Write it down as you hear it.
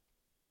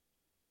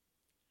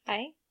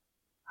Hi.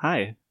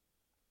 Hi.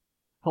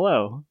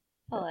 Hello.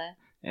 Hello.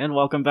 And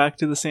welcome back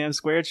to the Sam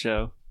Squared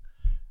Show.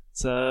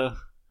 It's a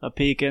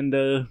peek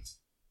into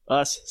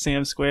us,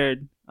 Sam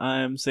Squared.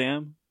 I'm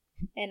Sam.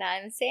 And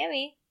I'm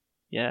Sammy.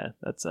 Yeah,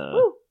 that's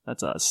Woo!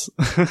 that's us.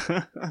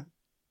 That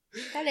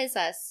is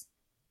us.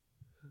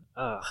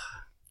 Ugh.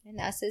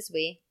 And us is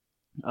we.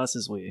 Us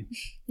is we.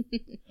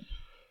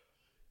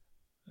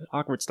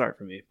 Awkward start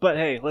for me. But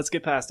hey, let's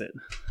get past it.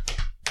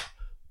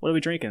 What are we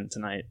drinking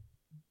tonight?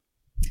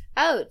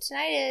 Oh,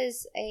 tonight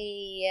is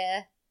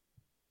a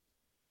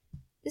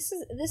this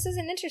is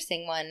an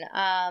interesting one.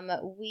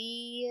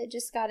 We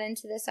just got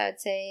into this, I would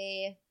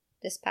say,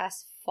 this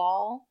past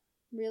fall,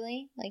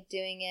 really, like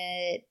doing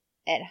it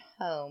at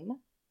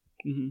home.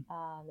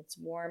 Mm-hmm. It's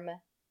warm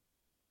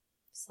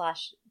 /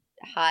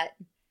 hot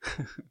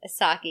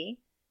sake.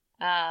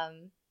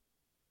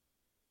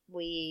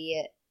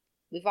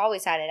 We've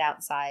always had it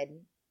outside,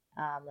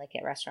 like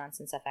at restaurants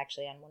and stuff.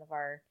 Actually, on one of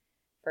our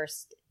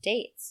first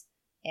dates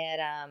at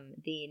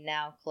the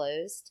now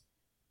closed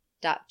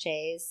Doc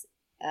J's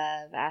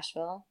of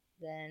Asheville,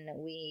 then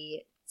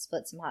we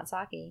split some hot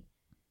sake.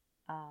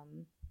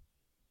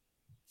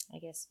 I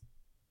guess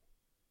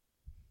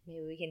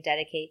maybe we can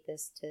dedicate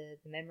this to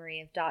the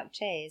memory of Doc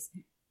J's.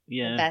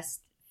 Yeah. The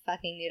best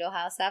fucking noodle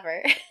house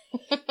ever.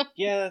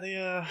 Yeah,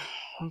 they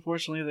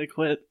unfortunately they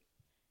quit.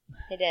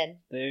 They did.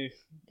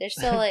 They're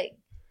still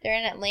they're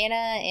in Atlanta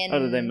and Oh,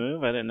 did they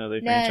move? I didn't know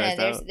they franchised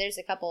out. There's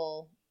a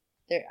couple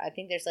there. I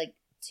think there's like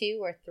 2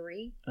 or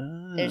 3.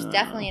 There's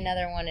definitely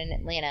another one in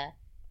Atlanta.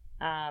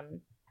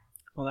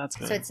 Well, that's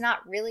good. So it's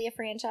not really a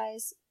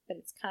franchise, but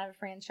it's kind of a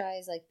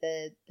franchise. Like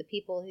the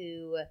people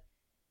who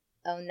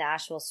own the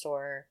Asheville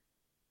store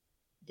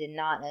did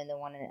not own the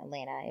one in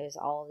Atlanta. It was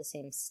all the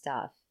same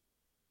stuff.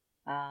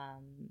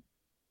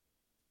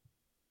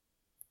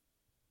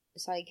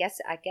 So I guess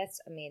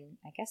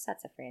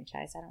that's a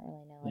franchise. I don't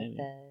really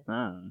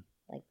know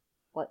like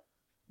what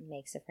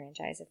makes a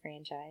franchise.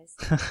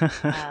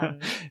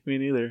 Me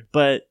neither.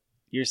 But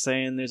you're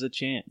saying there's a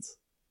chance.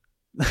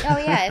 Oh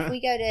yeah, if we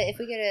go to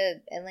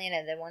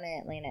Atlanta, the one in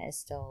Atlanta is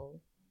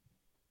still,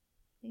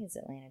 I think it's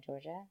Atlanta,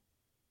 Georgia.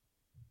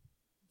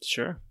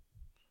 Sure.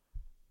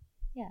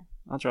 Yeah.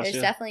 I'll trust you.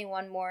 There's definitely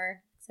one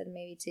more, said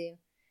maybe 2.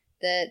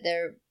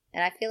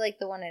 And I feel like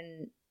the one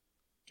in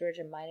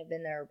Georgia might have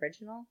been their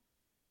original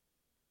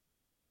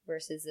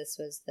versus this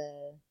was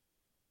the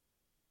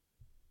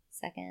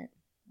second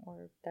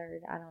or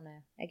third. I don't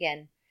know.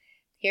 Again,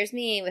 here's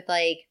me with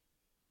like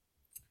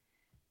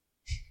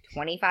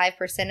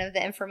 25% of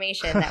the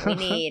information that we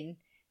need,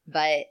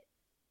 but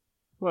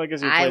well, I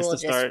guess your place to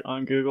start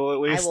on Google at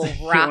least. I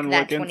will rock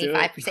that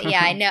 25%. Yeah,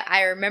 I know.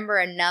 I remember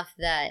enough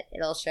that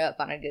it'll show up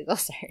on a Google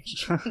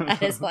search.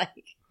 That is like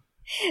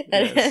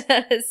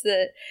that is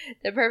the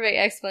perfect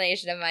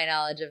explanation of my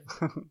knowledge of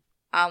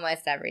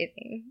almost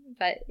everything.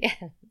 But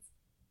yeah,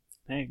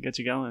 hey, get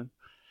you going.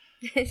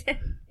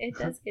 It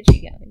does get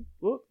you going.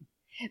 Whoop.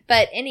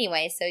 But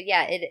anyway, so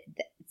yeah,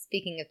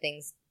 speaking of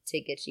things to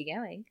get you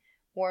going,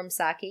 warm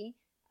sake.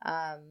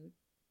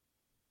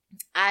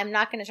 I'm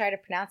not going to try to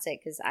pronounce it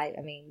because I'll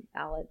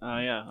let. Oh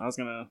yeah, I was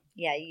gonna.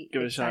 Yeah,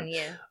 give it a shot. On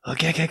you.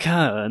 Okay,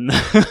 Con.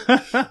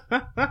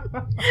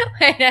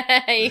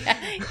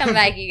 Come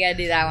back, you gotta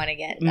do that one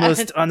again.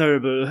 Most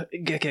honorable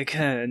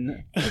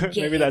Gekkan.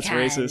 Maybe that's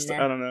racist.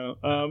 I don't know.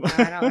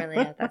 I don't really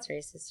know if that's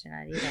racist or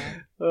not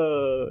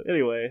either.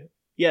 Anyway,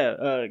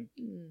 yeah.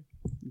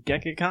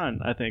 Gekkan,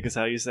 I think is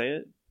how you say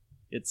it.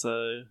 It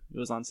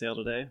was on sale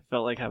today.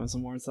 Felt like having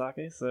some more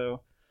sake,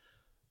 so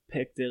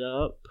picked it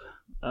up.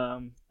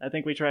 I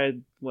think we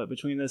tried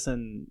between this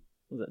and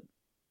was it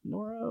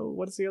Nora?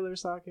 What's the other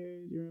sake? Do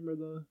you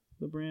remember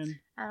the brand?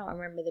 I don't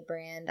remember the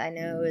brand. I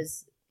know it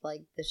was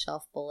like the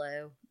shelf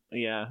below.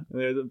 Yeah,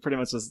 they're pretty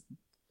much just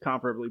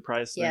comparably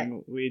priced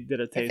thing. We did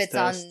a taste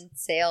test. If it's on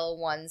sale,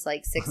 one's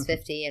like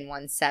 $6.50 and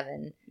one's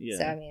 $7. Yeah.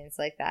 So it's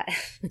like that.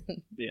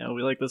 Yeah,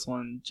 we like this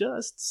one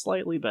just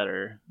slightly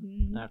better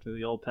after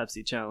the old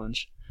Pepsi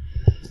challenge.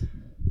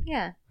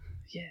 Yeah.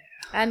 Yeah.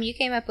 You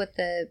came up with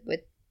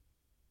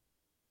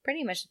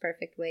pretty much the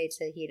perfect way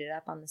to heat it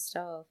up on the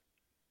stove.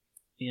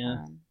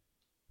 Yeah.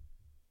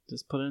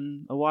 Just put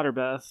in a water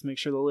bath, make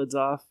sure the lid's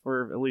off,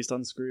 or at least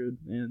unscrewed,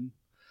 and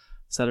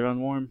set it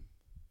on warm.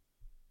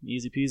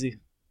 Easy peasy.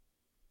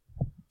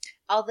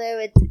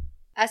 Although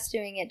us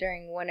doing it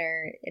during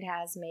winter, it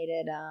has made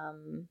it,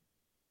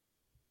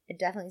 it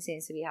definitely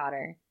seems to be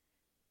hotter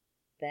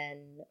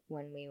than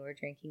when we were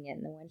drinking it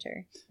in the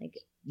winter.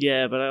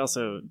 Yeah, but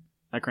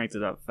I cranked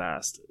it up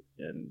fast.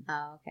 And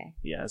oh, okay.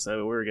 Yeah,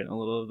 so we're getting a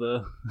little of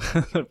the,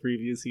 the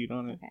previous heat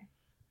on it. Okay.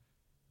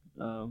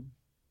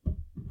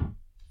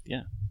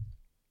 Yeah.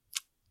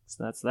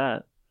 So that's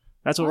that.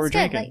 That's what we're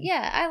drinking.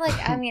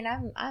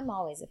 I'm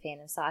always a fan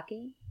of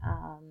sake.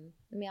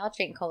 I'll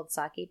drink cold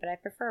sake, but I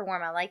prefer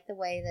warm. I like the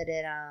way that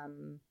it,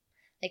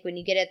 like when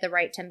you get it at the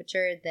right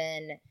temperature,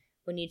 then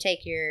when you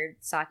take your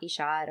sake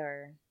shot,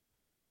 or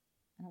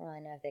I don't really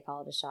know if they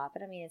call it a shot,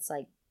 but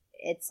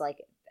it's like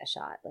a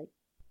shot, like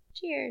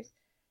cheers.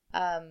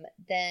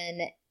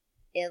 Then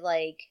it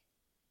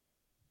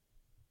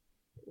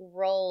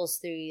rolls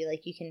through you.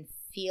 Like you can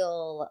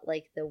feel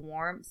like the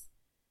warmth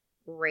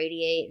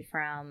radiate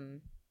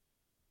from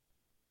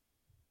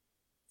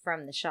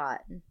the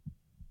shot.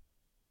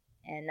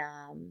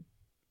 And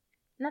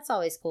that's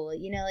always cool.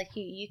 You know, like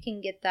you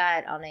can get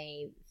that on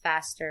a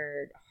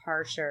faster,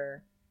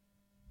 harsher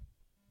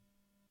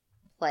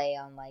play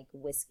on like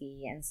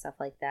whiskey and stuff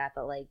like that.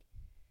 But like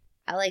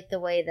I like the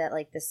way that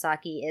like the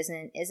sake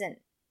isn't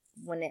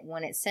when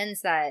it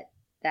sends that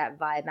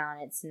vibe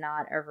out, it's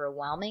not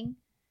overwhelming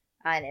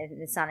and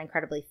it's not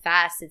incredibly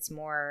fast. It's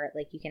more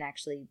like you can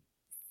actually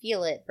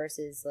feel it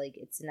versus like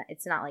it's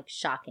not like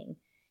shocking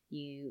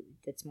you.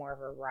 It's more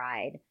of a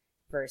ride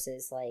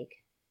versus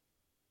like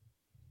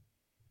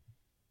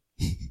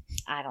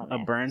I don't know,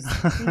 a burn.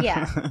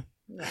 yeah.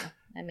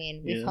 I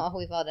mean, we've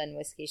all done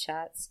whiskey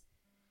shots,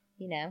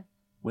 you know.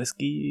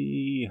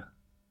 Whiskey,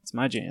 it's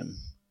my jam.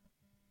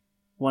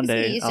 One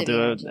day I'll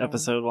do an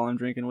episode while I'm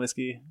drinking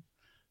whiskey.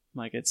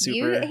 Might get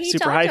super hypey. He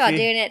talked about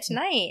doing it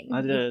tonight.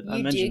 I did.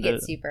 I mentioned it. You do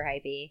get super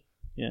hypey.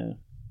 Yeah.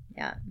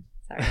 Yeah.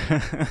 Sorry.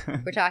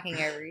 We're talking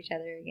over each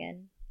other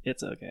again.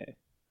 It's okay.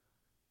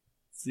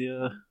 See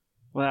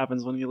what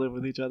happens when you live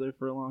with each other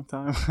for a long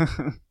time.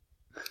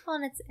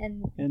 Well,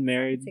 and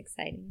married. It's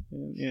exciting.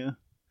 Yeah.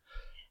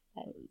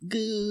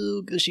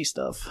 Gushy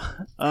stuff.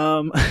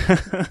 All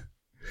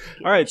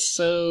right,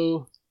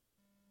 so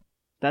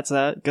that's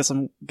that. Get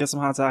some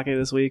hot sake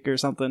this week or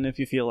something if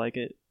you feel like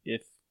it.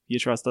 If you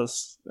trust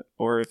us,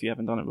 or if you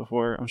haven't done it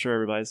before, I'm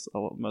sure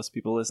most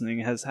people listening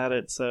has had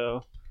it.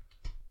 So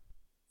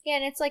yeah,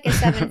 and it's like a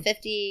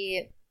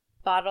 $7.50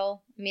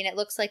 bottle. I mean, it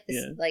looks like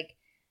this like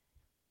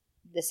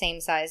the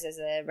same size as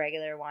a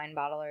regular wine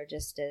bottle, or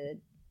just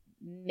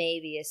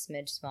maybe a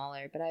smidge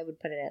smaller. But I would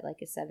put it at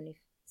like a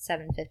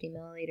 750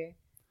 milliliter.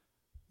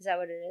 Is that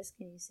what it is?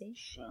 Can you see?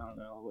 I don't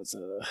know. What's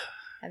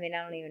I mean,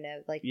 I don't even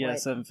know like what...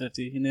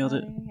 750. You nailed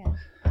it. Yeah.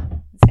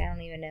 I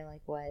don't even know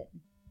like what.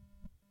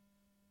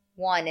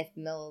 One, if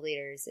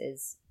milliliters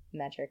is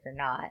metric or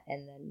not,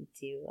 and then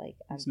two, like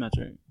it's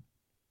metric.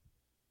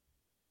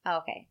 Oh,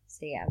 okay.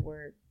 So yeah,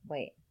 we're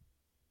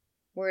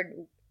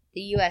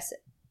the U.S.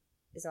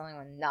 is the only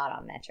one not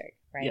on metric,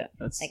 right? Yeah,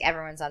 that's like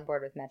everyone's on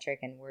board with metric,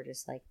 and we're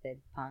just like the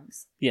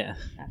punks. Yeah.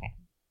 Okay.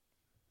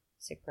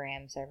 So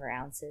grams over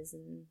ounces,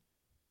 and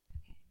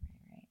okay,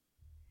 right.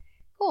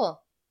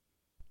 Cool.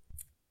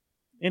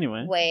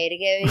 Anyway. Way to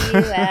go,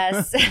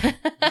 U.S.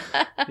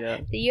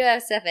 Yeah. The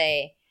U.S. of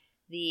A,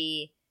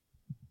 the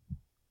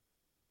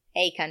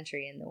A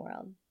country in the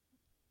world.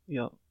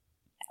 Yep.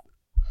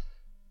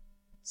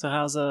 So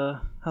how's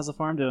the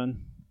farm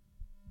doing?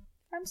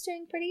 Farm's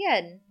doing pretty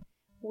good.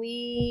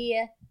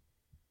 We're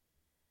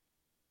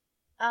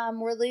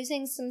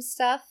losing some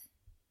stuff.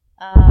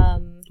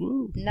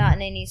 Not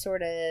in any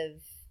sort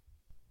of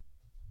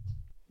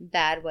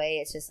bad way.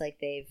 It's just like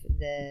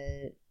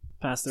the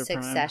past their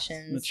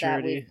successions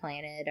that we've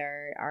planted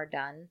are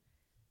done.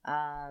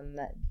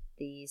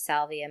 The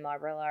Salvia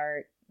Marble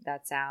Art,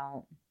 that's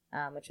out,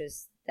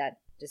 that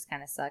just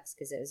kind of sucks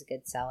because it was a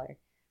good seller.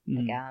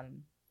 Mm-hmm.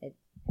 Like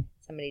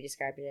somebody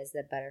described it as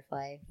the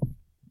butterfly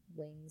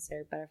wings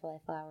or butterfly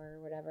flower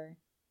or whatever.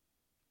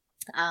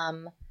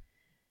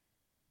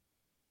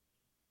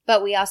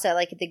 But we also,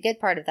 like, the good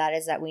part of that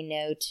is that we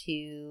know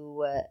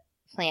to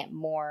plant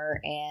more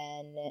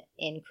and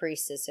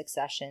increase the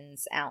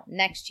successions out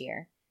next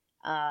year.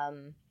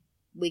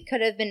 We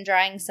could have been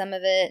drying some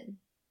of it.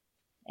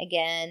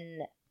 Again,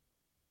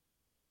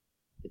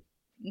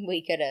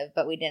 we could have,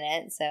 but we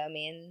didn't. So, I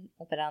mean,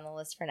 we'll put it on the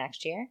list for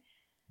next year.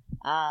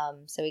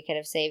 So we could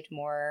have saved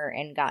more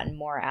and gotten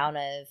more out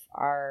of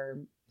our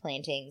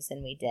plantings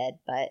than we did.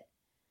 But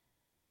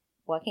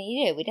what can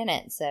you do? We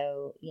didn't.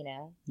 So,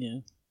 yeah.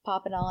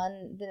 Pop it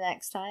on the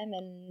next time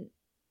and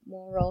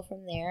we'll roll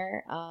from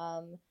there.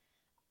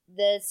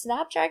 The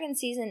Snapdragon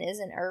season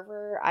isn't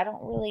over. I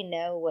don't really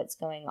know what's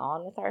going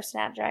on with our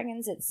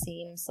Snapdragons. It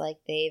seems like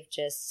they've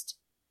just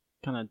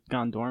kind of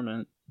gone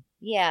dormant.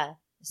 Yeah.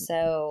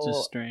 So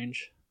just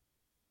strange.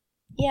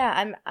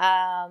 Yeah,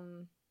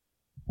 I'm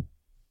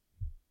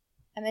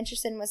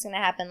interested in what's going to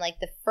happen. Like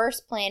the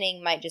first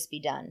planting might just be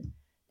done.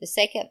 The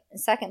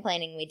second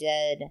planting we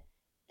did,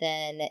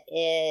 then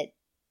it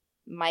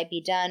might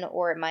be done,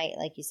 or it might,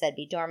 like you said,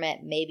 be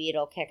dormant. Maybe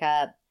it'll kick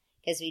up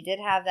because we did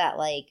have that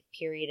like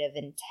period of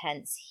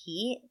intense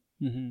heat.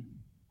 Mm-hmm.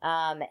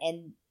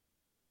 And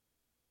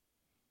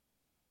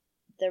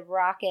the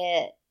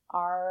Rocket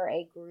are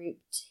a group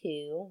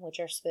 2, which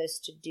are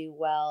supposed to do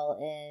well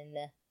in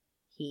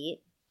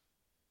heat.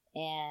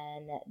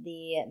 And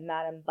the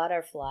Madam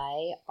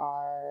Butterfly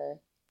are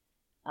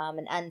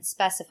an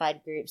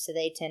unspecified group, so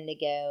they tend to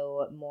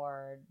go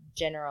more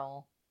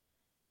general.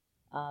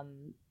 I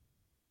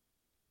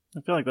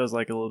feel like those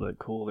like a little bit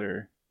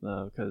cooler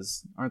though,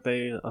 because aren't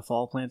they a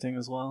fall planting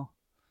as well?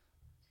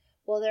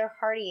 Well, they're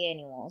hardy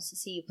annuals,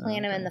 so you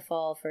plant them in the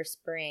fall for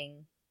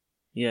spring.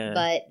 Yeah.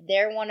 But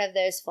they're one of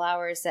those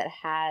flowers that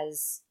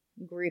has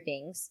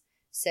groupings,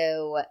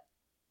 so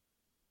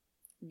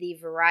the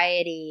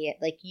variety,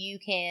 like you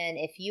can,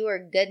 if you are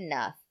good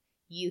enough,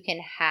 you can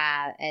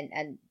have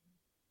and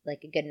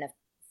like a good enough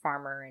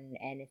farmer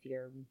and if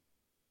you're,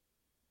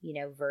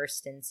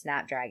 versed in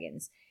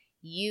Snapdragons,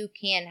 you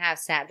can have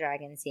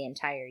Snapdragons the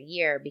entire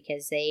year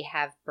because they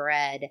have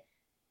bred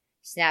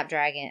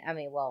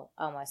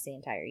almost the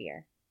entire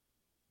year.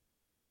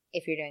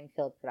 If you're doing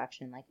field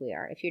production like we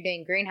are. If you're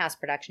doing greenhouse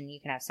production, you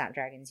can have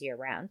Snapdragons year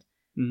round.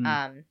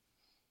 Mm-hmm.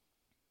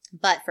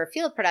 But for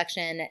field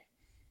production,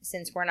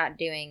 since we're not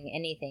doing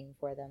anything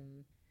for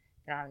them,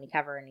 they don't have any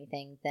cover or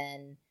anything,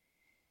 then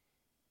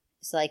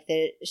so like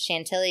the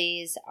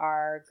Chantilly's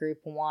are group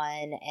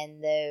 1,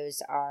 and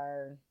those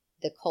are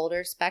the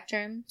colder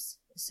spectrums.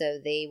 So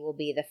they will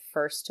be the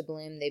first to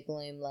bloom. They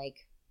bloom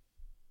like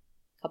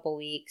a couple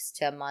weeks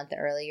to a month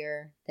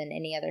earlier than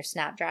any other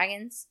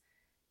Snapdragons.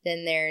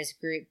 Then there's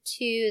group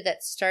 2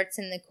 that starts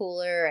in the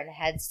cooler and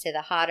heads to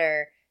the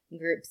hotter.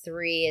 Group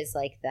 3 is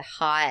like the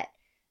hot,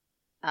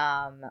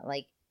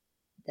 like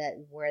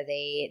that where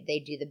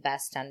they do the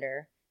best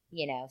under,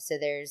 so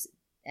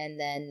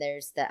then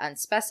there's the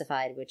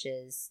unspecified, which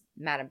is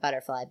Madame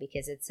Butterfly,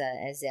 because it's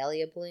a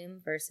azalea bloom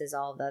versus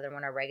all of the other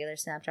one are regular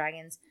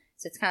Snapdragons.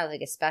 So it's kind of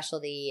like a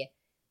specialty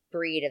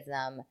breed of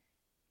them.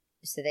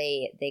 So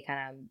they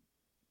kind of,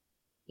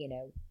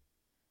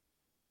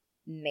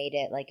 made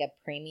it like a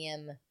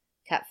premium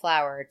cut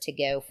flower to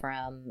go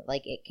from,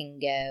 like, it can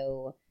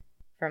go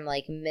from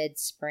like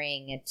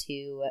mid-spring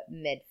to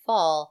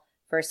mid-fall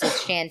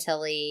versus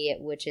Chantilly,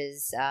 which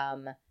is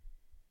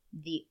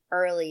the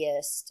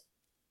earliest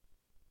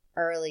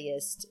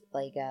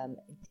like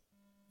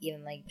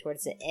even like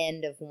towards the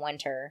end of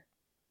winter,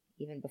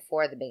 even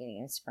before the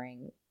beginning of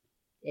spring,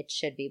 it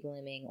should be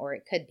blooming, or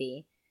it could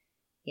be,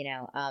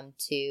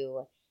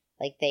 to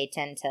like they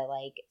tend to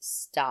like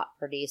stop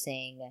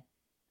producing,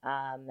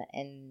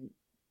 and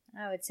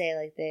I would say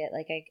I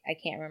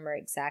can't remember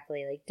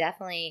exactly, like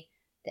definitely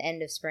the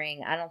end of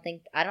spring. I don't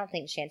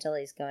think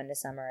Chantilly's go into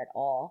summer at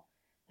all.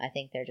 I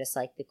think they're just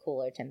like the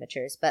cooler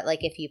temperatures. But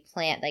like if you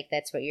plant, like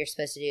that's what you're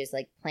supposed to do, is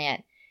like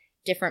plant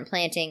different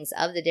plantings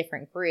of the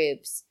different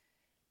groups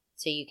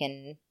so you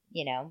can,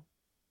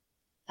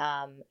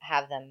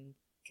 have them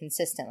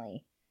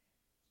consistently.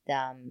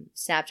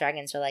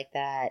 Snapdragons are like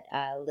that.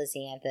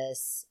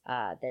 Lysianthus,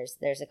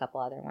 there's a couple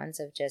other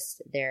ones of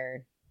just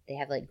they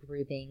have like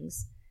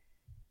groupings,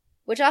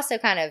 which also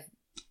kind of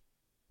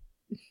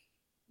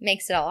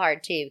makes it all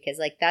hard too, because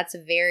like that's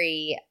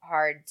very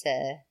hard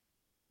to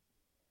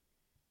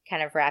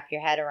kind of wrap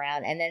your head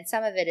around. And then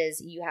some of it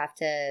is you have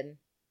to,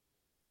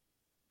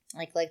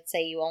 like, let's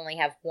say you only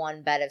have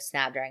one bed of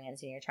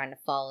Snapdragons and you're trying to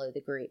follow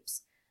the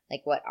groups,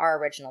 like what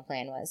our original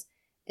plan was.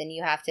 Then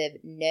you have to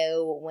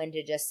know when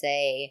to just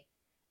say,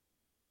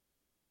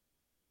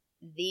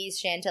 these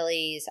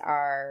Chantilly's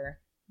are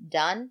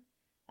done.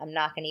 I'm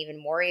not going to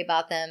even worry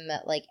about them.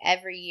 Like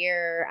every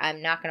year,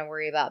 I'm not going to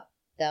worry about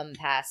them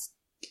past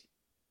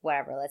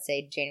whatever, let's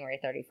say January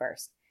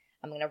 31st.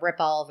 I'm going to rip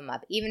all of them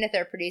up, even if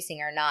they're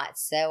producing or not,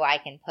 so I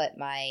can put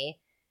my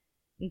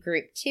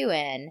group 2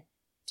 in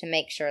to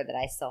make sure that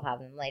I still have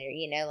them later,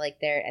 like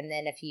they're, and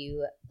then if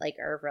you like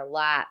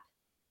overlap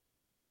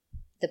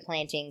the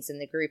plantings and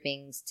the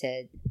groupings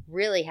to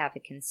really have a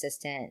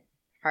consistent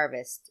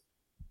harvest,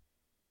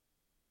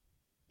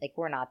 like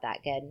we're not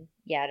that good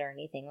yet or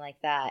anything like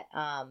that.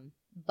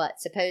 But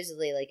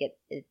supposedly like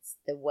it's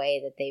the way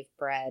that they've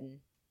bred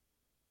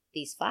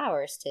these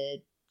flowers to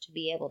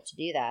be able to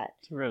do that.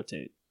 To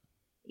rotate.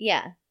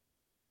 Yeah.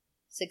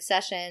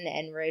 Succession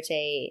and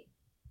rotate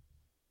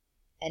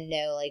and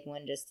know like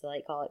when just to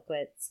like call it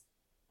quits.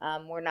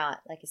 We're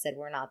not, like I said,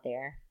 we're not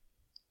there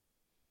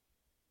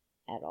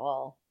at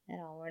all.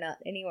 We're not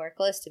anywhere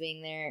close to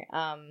being there.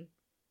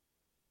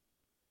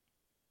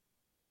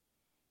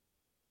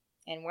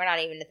 And we're not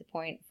even at the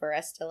point for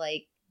us to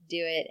like do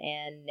it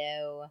and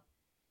know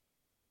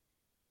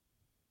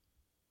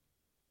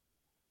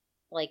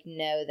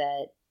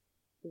that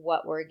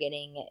what we're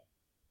getting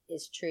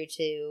is true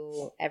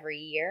to every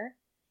year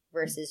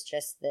versus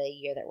just the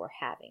year that we're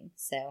having.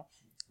 So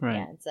right.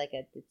 Yeah,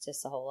 it's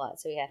just a whole lot.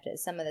 So we have to,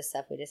 some of the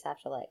stuff we just have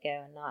to let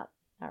go and not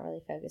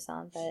really focus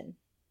on. But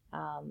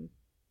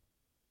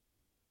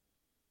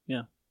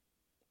yeah,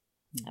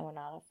 I went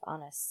off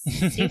on a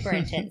super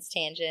intense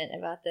tangent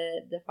about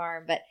the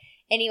farm. But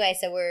anyway,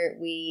 so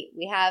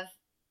we have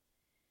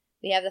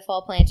the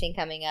fall planting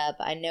coming up.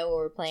 I know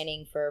we're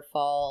planning for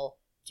fall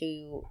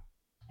to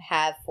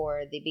have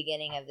for the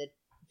beginning of the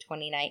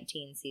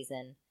 2019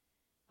 season.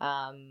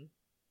 I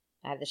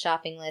have the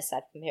shopping list.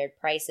 I've compared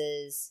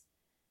prices.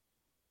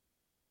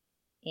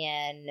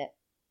 And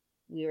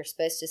we were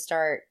supposed to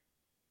start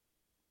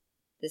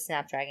the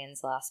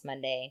Snapdragons last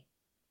Monday.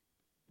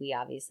 We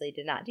obviously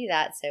did not do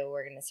that, so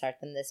we're going to start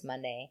them this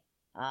Monday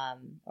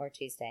or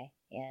Tuesday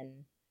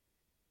and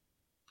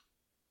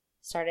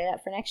start it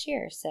up for next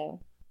year.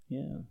 So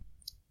yeah,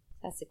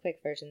 that's the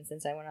quick version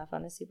since I went off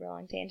on a super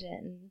long tangent.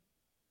 And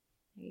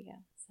there you go.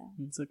 So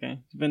it's okay.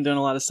 You've been doing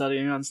a lot of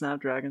studying on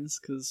Snapdragons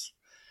because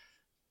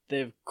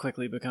they've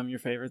quickly become your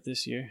favorite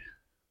this year.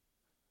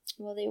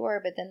 Well, they were,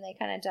 but then they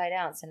kind of died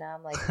out. So now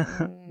I'm like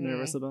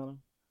nervous about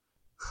them.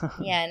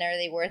 Yeah, and are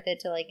they worth it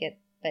to like it?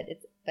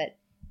 But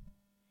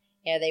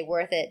are they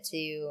worth it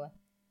to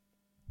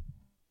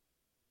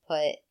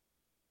put,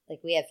 like,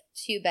 we have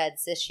 2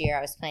 beds this year.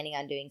 I was planning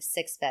on doing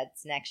 6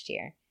 beds next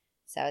year.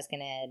 So I was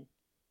going to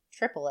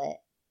triple it.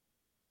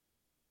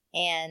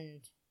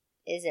 And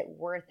is it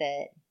worth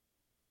it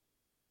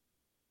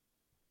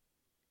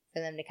for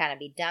them to kind of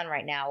be done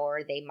right now,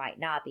 or they might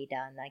not be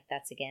done? Like,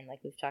 that's, again, like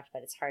we've talked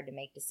about, it's hard to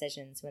make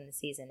decisions when the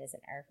season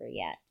isn't over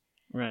yet.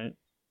 Right.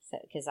 So,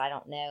 because I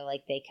don't know,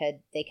 like, they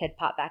could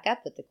pop back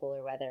up with the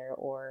cooler weather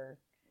or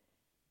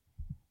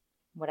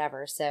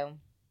whatever. So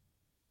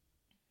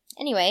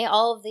anyway,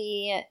 all of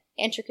the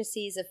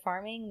intricacies of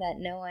farming that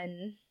no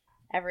one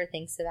ever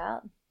thinks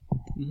about,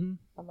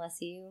 unless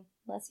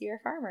you're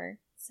a farmer.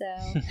 So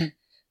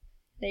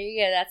there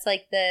you go. That's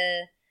like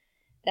the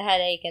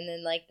headache, and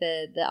then like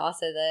the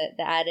also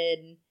the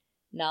added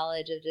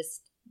knowledge of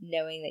just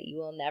knowing that you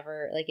will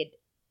never, like, it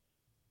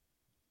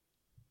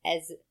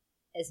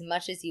as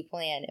much as you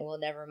plan, it will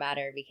never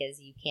matter because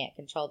you can't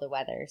control the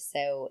weather.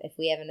 So if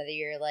we have another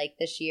year like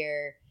this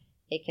year,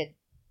 it could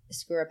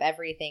screw up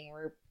everything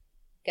we're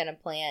gonna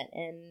plant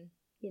in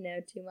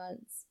 2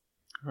 months,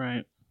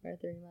 right, or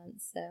 3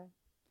 months. So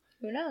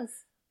who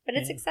knows? But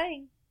it's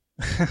exciting.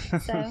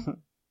 So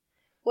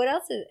what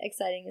else is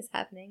exciting is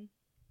happening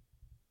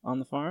on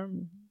the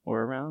farm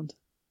or around?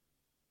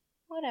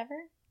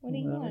 Whatever. What do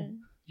you want?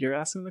 You're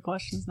asking the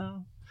questions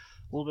now.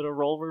 A little bit of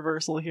role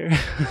reversal here.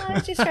 I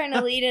was just trying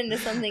to lead into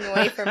something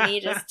away from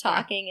me just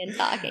talking and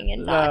talking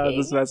and No, talking.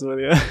 just messing with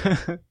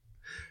you.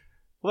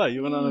 What,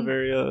 you went on a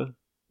very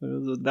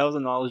that was a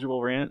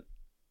knowledgeable rant,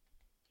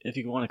 if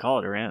you want to call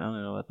it a rant. I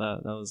don't know about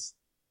that. That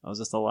was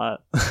just a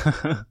lot.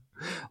 A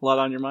lot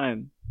on your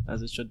mind,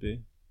 as it should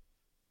be.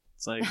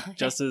 It's like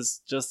just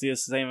the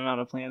same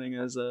amount of planning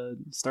as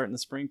starting the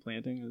spring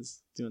planting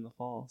as doing the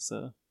fall.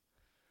 So,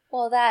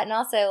 well, that, and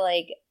also,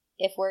 like,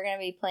 if we're gonna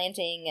be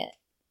planting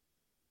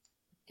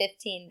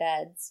 15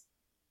 beds,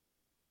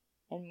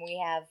 and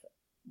we have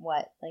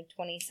like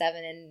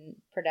 27 in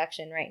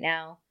production right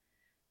now,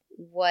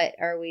 what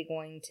are we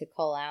going to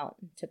cull out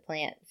to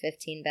plant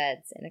 15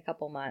 beds in a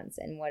couple months,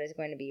 and what is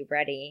going to be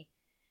ready?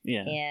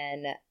 Yeah.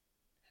 And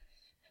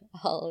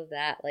all of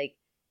that, like,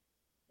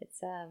 it's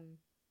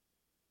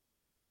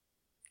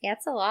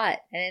it's a lot,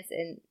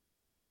 and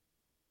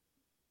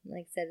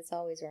like I said, it's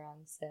always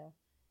wrong. So,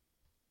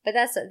 but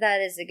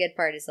that is the good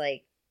part, is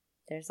like,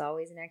 there's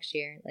always next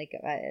year. Like,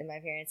 my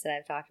parents that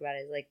I've talked about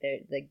is like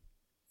the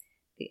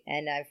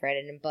and I've read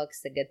it in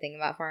books. The good thing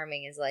about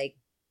farming is, like,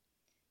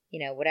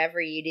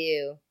 whatever you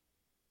do,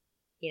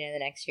 the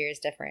next year is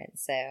different.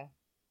 So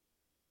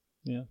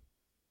yeah,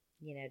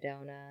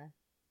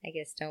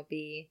 don't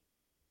be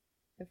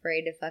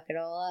afraid to fuck it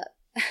all up.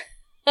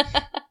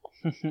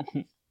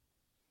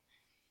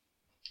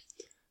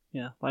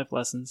 Yeah, life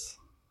lessons.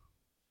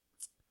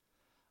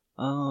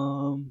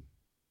 So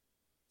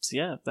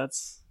yeah, if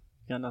that's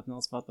got nothing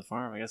else about the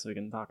farm, I guess we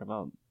can talk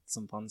about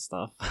some fun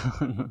stuff.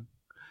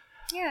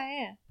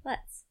 Yeah,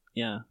 let's.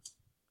 Yeah.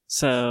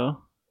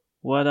 So,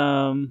 what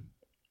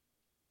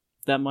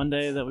that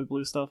Monday that we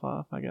blew stuff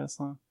off, I guess,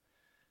 huh?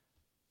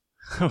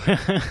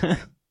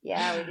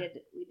 Yeah, we did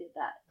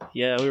that.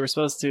 Yeah, we were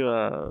supposed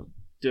to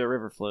do a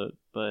river float,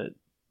 but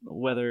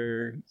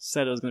weather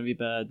said it was going to be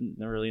bad.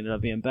 It really ended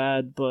up being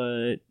bad,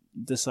 but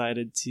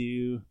decided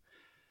to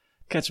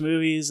catch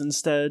movies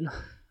instead.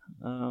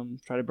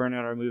 Try to burn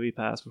out our movie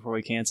pass before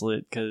we cancel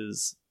it,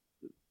 because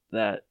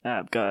that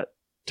app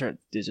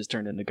just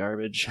turned into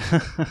garbage.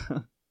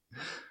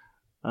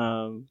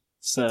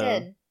 So it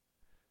did.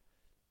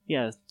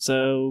 Yeah,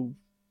 so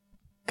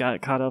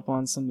got caught up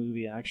on some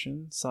movie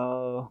action.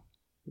 Saw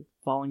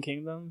Fallen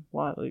Kingdom,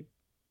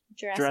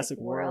 Jurassic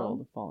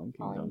World, Fallen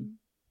Kingdom.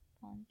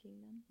 Fallen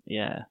Kingdom.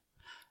 Yeah.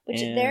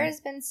 Which there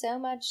has been so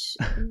much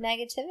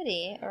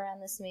negativity around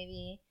this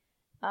movie.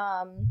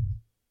 And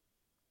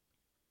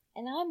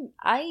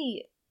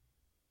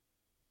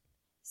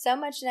so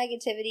much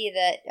negativity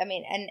that, I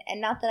mean,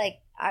 and not that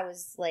I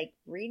was like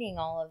reading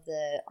all of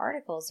the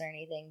articles or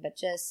anything, but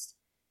just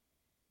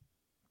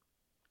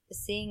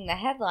seeing the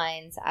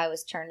headlines, I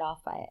was turned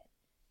off by it.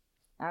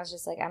 I was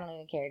just like, I don't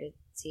even care to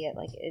see it.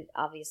 Like,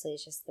 obviously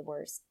it's just the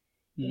worst,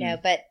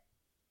 but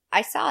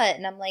I saw it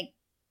and I'm like,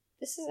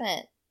 this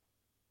isn't,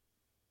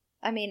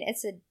 I mean,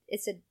 it's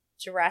a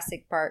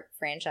Jurassic Park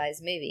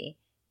franchise movie.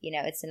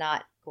 It's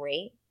not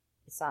great.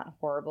 It's not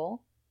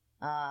horrible.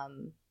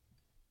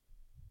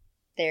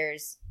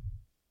 There's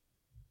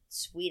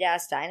sweet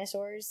ass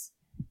dinosaurs,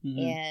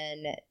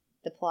 and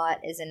the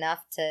plot is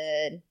enough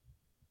to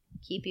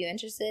keep you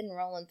interested and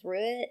rolling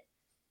through it.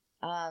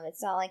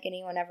 It's not like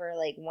anyone ever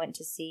like went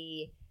to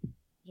see,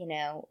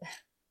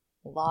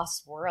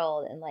 Lost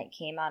World and like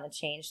came out a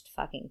changed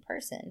fucking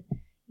person.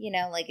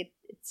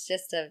 It's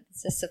just a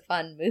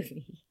fun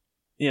movie.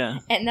 Yeah.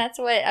 And that's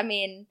what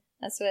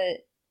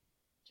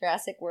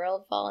Jurassic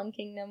World Fallen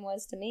Kingdom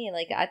was to me.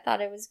 Like, I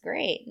thought it was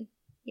great.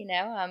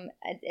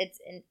 It's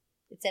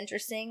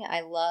interesting.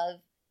 I love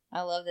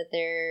that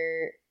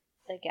they're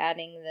like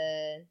adding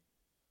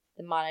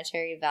the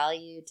monetary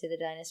value to the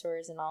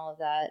dinosaurs and all of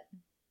that.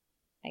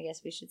 I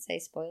guess we should say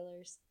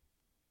spoilers.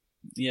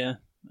 Yeah.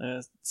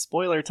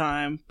 Spoiler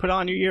time. Put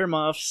on your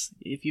earmuffs.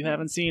 If you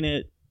haven't seen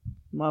it,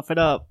 muff it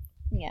up.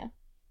 Yeah.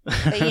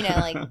 But,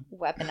 like,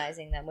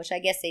 weaponizing them, which I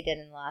guess they did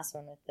in the last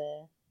one with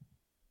the,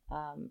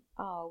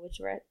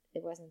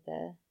 it wasn't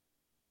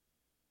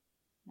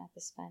not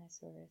the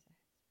Spinosaurus.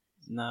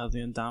 No, the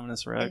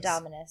Indominus Rex.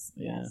 Indominus,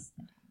 yeah. Yes.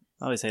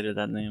 I always hated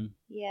that name.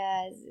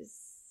 Yeah, it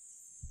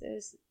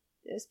was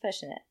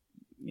pushing it.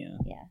 Yeah.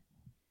 Yeah.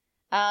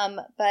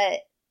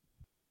 But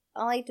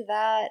I liked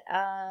that.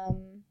 Yeah,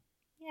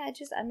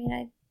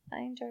 I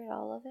enjoyed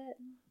all of it.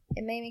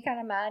 It made me kind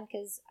of mad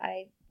because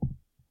I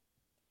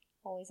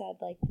always had,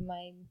 like,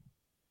 my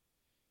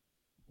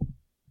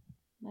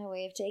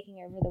way of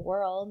taking over the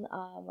world,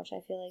 which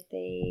I feel like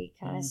they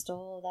kind of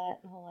stole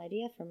that whole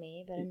idea from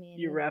me. But I mean,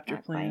 your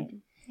Raptor plan.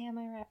 Quite. Yeah,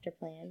 my Raptor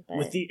plan. But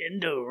with the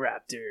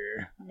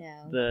Indoraptor.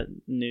 No. The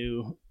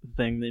new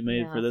thing they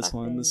made for this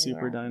one, the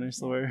super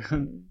dinosaur.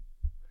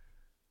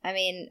 I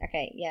mean,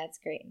 okay, yeah, it's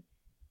great.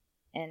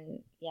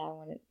 And yeah, I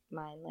wanted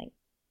mine, like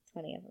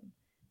 20 of them.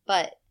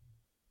 But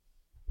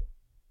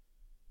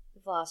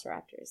the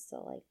Velociraptor is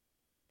still, like,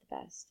 the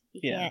best.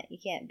 You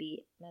can't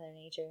beat Mother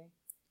Nature.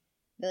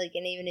 But, like,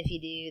 and even if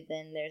you do,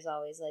 then there's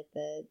always, like,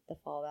 the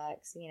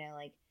fallbacks,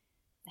 like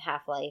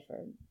Half-Life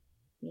or,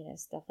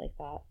 stuff like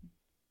that.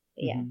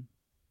 But yeah,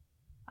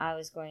 I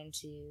was going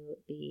to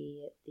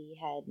be the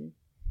head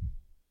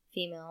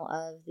female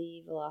of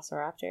the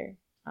Velociraptor.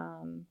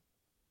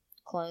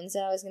 Clones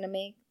that I was going to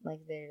make,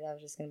 like, I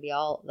was just going to be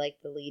all, like,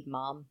 the lead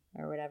mom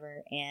or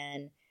whatever,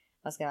 and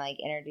I was going to, like,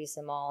 introduce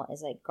them all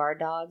as, like, guard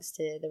dogs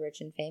to the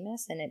rich and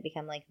famous, and it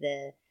become, like,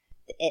 the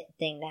it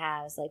thing to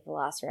have is, like,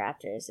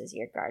 Velociraptors as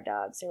your guard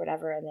dogs or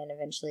whatever, and then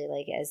eventually,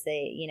 like, as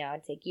they,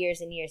 it'd take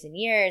years and years and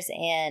years,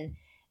 and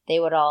they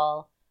would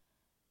all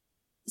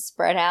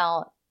spread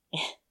out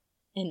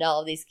into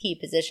all of these key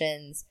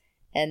positions,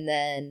 and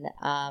then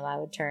I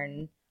would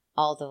turn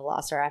all the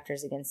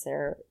Velociraptors against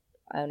their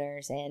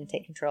owners and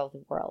take control of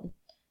the world.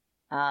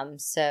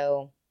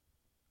 So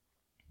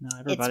now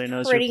everybody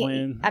knows your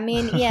plan. I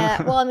mean,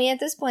 yeah. Well, I mean, at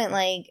this point,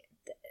 like,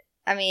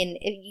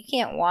 if you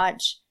can't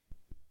watch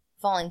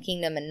Fallen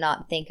Kingdom and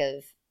not think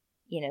of,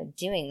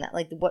 doing that,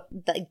 like,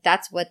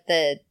 that's what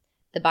the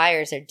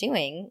buyers are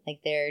doing.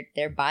 Like,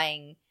 they're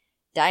buying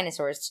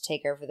dinosaurs to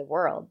take over the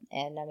world,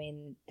 and I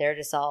mean, they're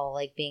just all,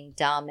 like, being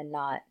dumb and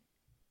not,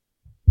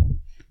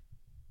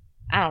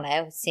 I don't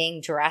know,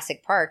 seeing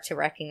Jurassic Park to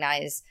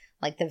recognize,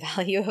 like, the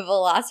value of a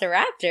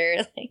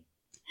Velociraptor. Like,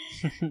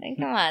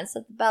 come on,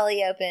 slit the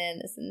belly open,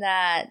 this and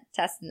that,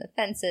 testing the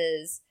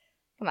fences.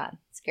 Come on,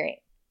 it's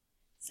great.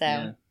 So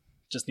yeah.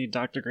 Just need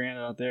Dr. Grant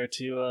out there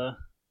to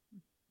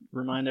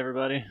remind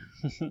everybody.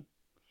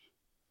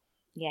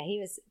 Yeah,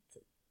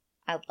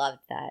 I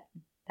loved that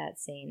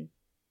scene.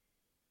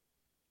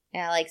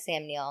 And I like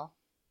Sam Neill.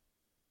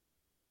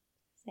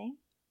 Sam?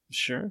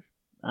 Sure.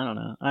 I don't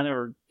know. I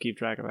never keep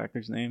track of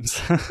actors' names.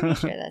 Pretty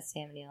sure that's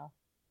Sam Neill.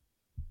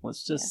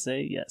 Let's just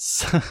say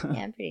yes.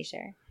 Yeah, I'm pretty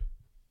sure.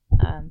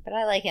 But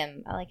I like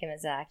him. I like him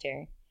as an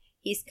actor.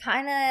 He's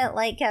kind of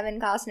like Kevin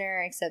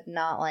Costner, except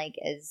not, like,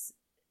 as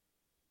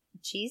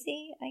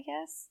cheesy, I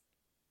guess.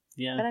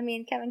 Yeah. But I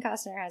mean, Kevin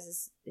Costner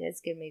has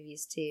his good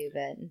movies too.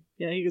 But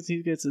yeah, he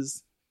gets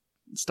his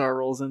star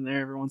roles in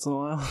there every once in a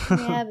while.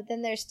 Yeah, but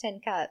then there's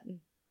Tin Cup.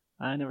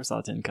 I never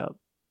saw Tin Cup.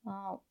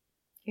 Oh,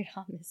 you're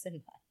not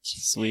missing much.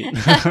 Sweet.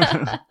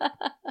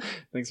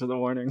 Thanks for the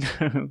warning.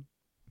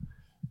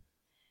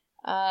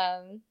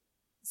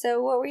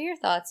 So what were your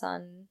thoughts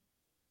on?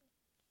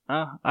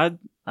 I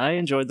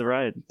enjoyed the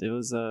ride. It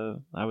was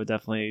I would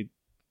definitely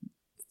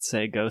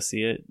say go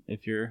see it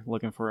if you're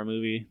looking for a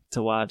movie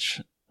to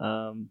watch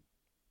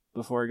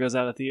before it goes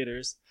out of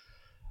theaters.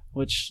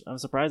 Which I'm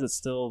surprised it's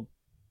still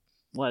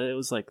it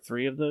was like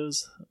 3 of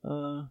those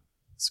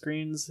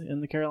screens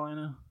in the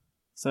Carolina.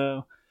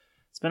 So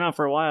it's been out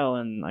for a while,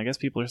 and I guess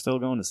people are still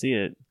going to see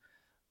it.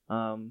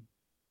 I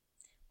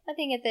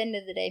think at the end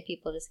of the day,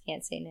 people just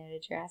can't say no to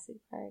Jurassic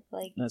Park.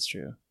 Like, that's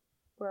true.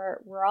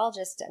 We're all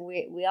just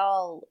we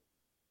all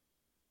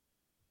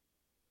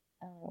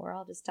we're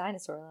all just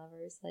dinosaur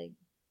lovers. Like,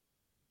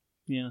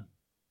 yeah.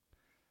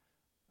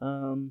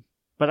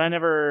 But I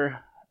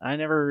never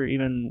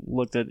even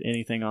looked at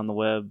anything on the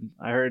web.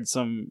 I heard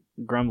some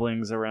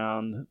grumblings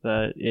around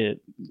that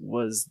it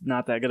was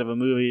not that good of a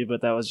movie,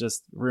 but that was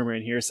just rumor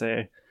and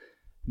hearsay.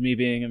 Me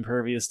being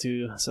impervious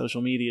to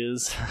social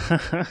medias.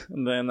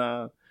 And then,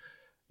 I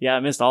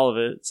missed all of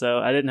it. So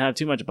I didn't have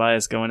too much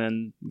bias going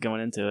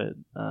into it.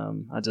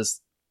 I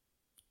just,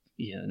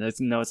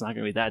 know it's not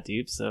going to be that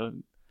deep. So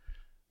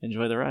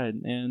enjoy the ride,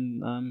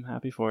 and I'm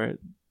happy for it.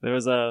 There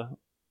was a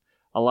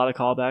lot of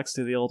callbacks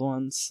to the old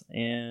ones,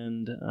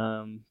 and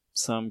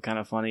some kind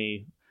of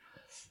funny,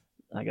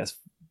 I guess,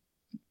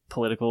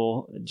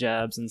 political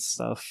jabs and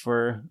stuff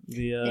for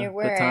the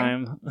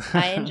time.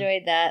 I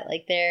enjoyed that.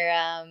 Like, there's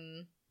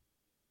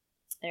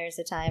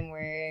a time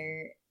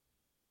where,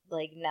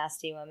 like,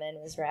 Nasty Woman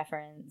was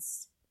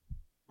referenced,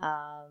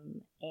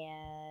 and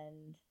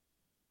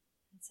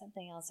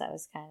something else that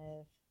was kind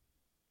of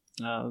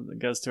it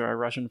goes to our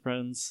Russian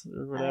friends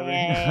or whatever.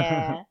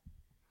 Yeah.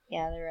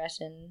 Yeah, the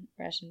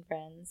Russian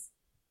friends.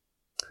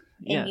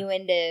 Yeah.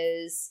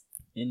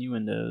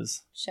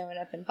 Innuendos showing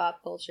up in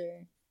pop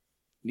culture.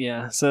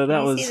 Yeah, so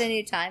that was... Did you see the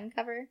new Time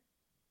cover?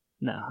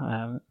 No, I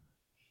haven't.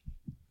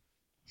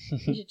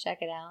 You should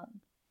check it out.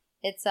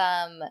 It's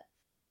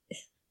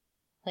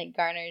like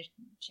Garner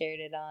shared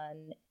it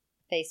on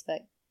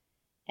Facebook,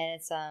 and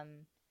it's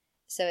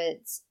so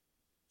it's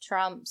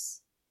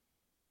Trump's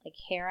like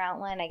hair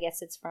outline. I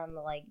guess it's from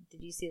like,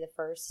 did you see the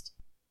first?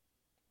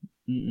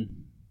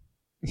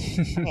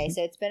 Okay,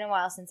 so it's been a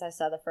while since I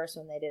saw the first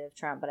one they did of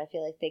Trump, but I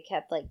feel like they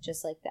kept like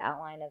just like the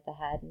outline of the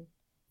head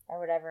or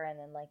whatever, and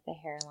then like the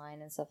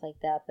hairline and stuff like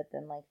that, but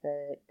then like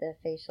the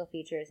facial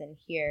features in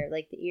here,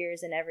 like the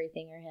ears and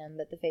everything are him,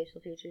 but the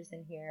facial features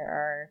in here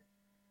are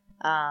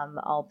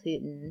all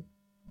Putin.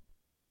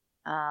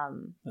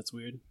 That's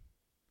weird.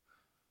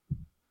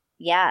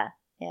 Yeah,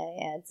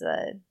 it's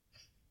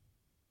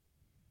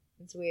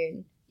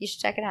weird. You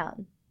should check it out.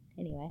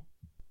 Anyway.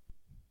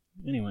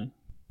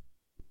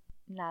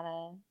 Not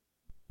a...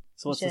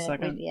 So what's the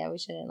second? We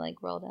shouldn't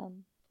like roll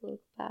down the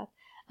political path.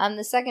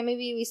 The second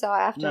movie we saw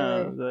after...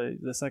 No,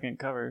 the second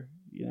cover.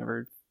 You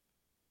never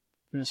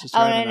finished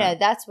describing no,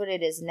 that's what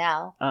it is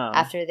now. Oh.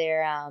 After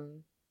their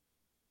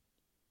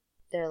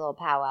little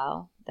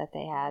powwow that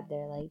they had,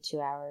 their like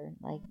 2-hour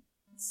like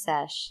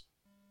sesh.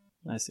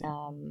 I see. I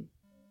don't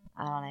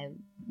know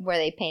where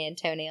they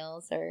painted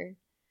toenails or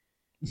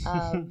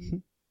I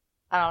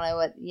don't know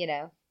what,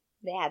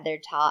 they had their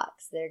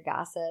talks, their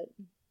gossip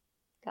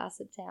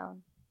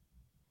town.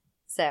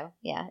 So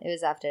yeah, it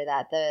was after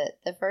that.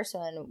 The first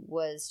one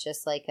was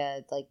just like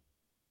it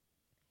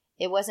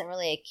wasn't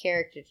really a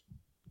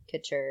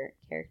caricature.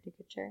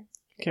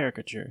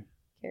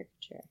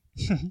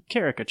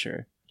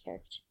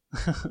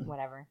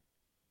 Whatever.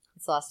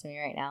 It's lost to me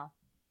right now.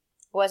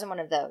 It wasn't one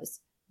of those,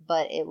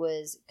 but it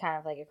was kind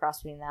of like a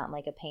cross between that and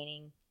like a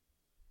painting.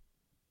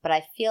 But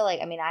I feel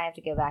like, I have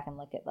to go back and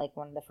look at like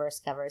one of the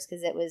first covers,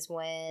 because it was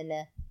when,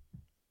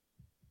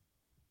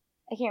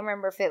 I can't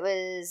remember if it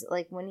was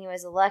like when he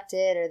was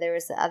elected, or there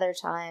was the other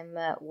time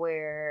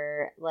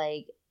where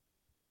like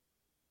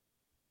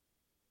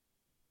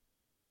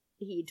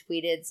he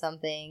tweeted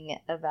something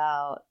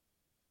about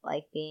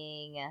like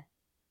being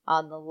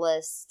on the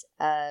list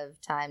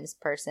of Time's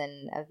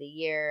Person of the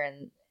Year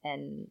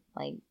and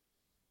like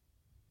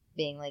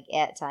being like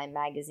at Time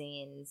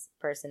Magazine's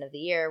Person of the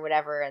Year or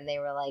whatever, and they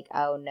were like,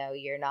 oh no,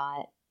 you're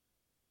not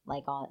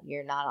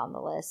on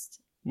the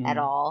list at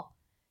all,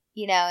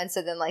 and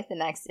so then like the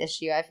next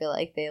issue, I feel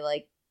like they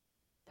like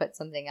put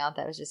something out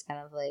that was just kind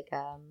of like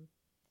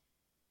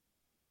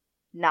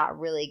not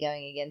really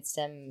going against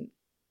him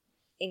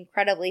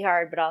incredibly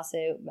hard, but also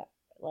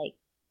like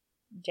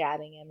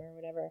jabbing him or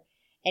whatever.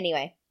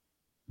 Anyway,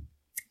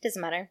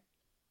 doesn't matter.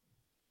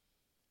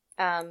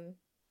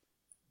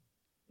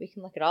 We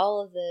can look at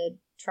all of the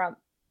Trump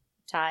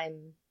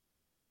Time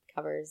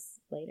covers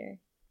later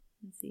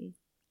and see.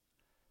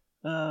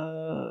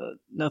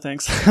 No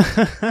thanks.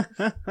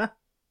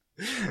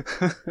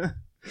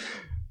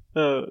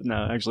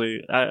 No,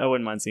 actually, I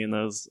wouldn't mind seeing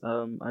those.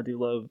 I do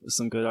love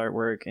some good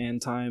artwork,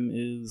 and Time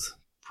is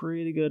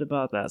pretty good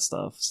about that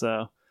stuff.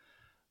 So,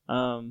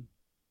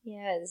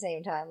 yeah, at the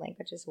same time, like,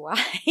 which is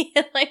why,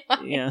 like,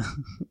 why? Yeah.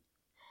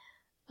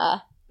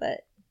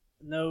 But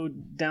no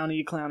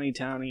downy clowny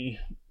towny.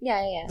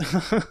 Yeah.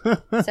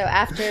 So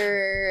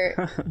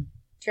after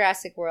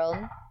Jurassic World,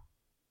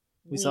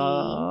 we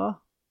saw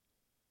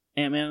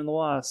Ant-Man and the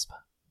Wasp.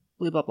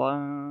 Blah blah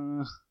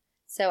blah.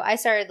 So I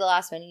started the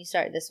last one. You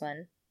start this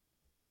one.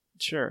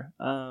 Sure.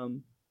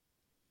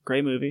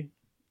 Great movie.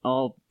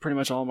 Pretty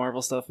much all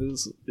Marvel stuff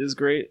is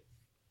great,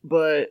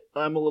 but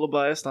I'm a little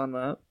biased on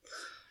that.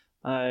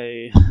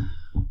 I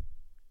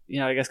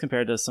guess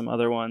compared to some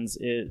other ones,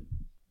 it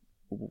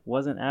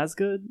wasn't as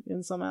good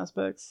in some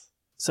aspects.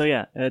 So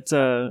yeah, it's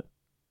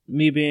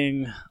me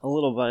being a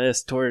little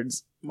biased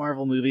towards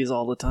Marvel movies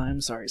all the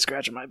time. Sorry,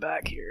 scratching my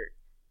back here.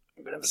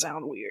 I'm gonna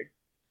sound weird.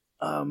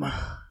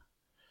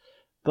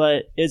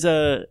 But it's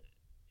a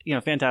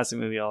fantastic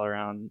movie all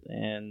around.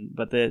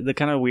 But the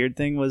kind of weird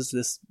thing was,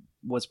 this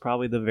was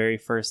probably the very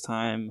first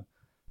time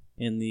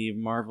in the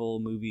Marvel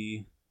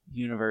movie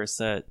universe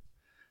that,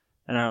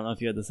 and I don't know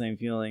if you had the same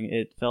feeling,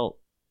 it felt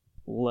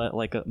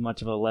like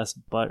much of a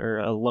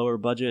lower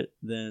budget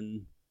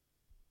than,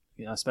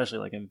 especially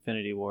like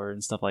Infinity War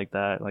and stuff like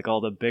that, like all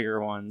the bigger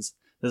ones.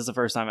 This is the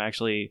first time I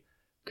actually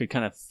could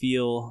kind of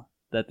feel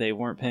that they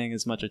weren't paying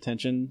as much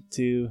attention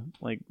to,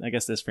 like, I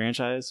guess, this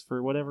franchise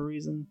for whatever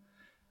reason,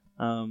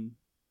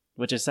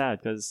 which is sad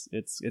because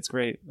it's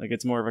great. Like,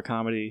 it's more of a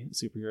comedy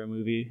superhero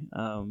movie.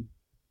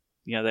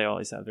 They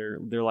always have their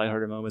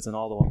lighthearted moments in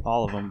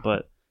all of them,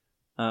 but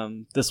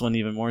this one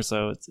even more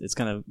so. It's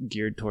kind of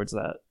geared towards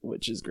that,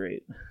 which is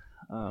great.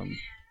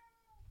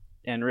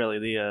 And really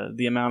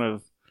the amount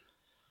of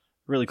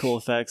really cool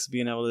effects,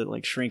 being able to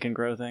like shrink and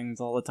grow things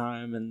all the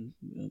time, and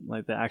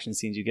like the action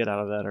scenes you get out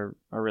of that are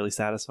really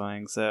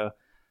satisfying. So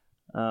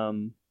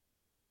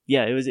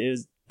it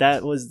was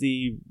that was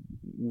the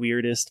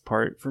weirdest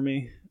part for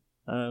me.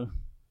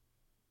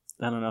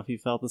 I don't know if you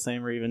felt the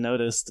same or even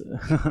noticed.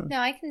 No,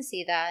 I can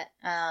see that.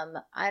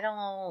 I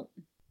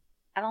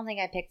don't think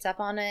I picked up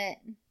on it.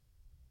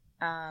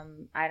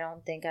 I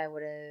don't think I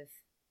would have,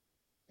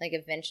 like,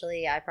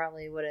 eventually I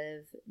probably would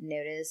have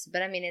noticed.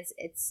 But I mean,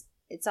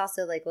 it's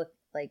also like, look,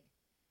 like,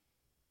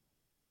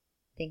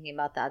 thinking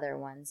about the other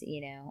ones,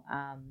 you know,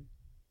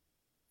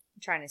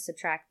 trying to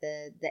subtract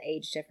the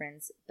age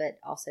difference, but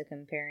also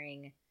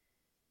comparing,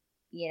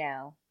 you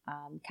know,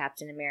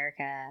 Captain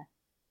America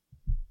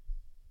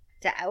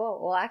to,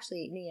 well,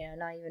 actually, you know,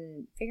 not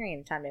even figuring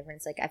the time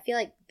difference. Like, I feel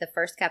like the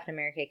first Captain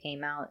America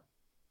came out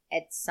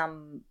at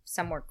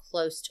somewhere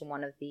close to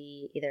one of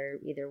the either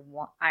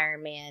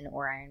Iron Man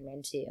or Iron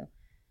Man 2. I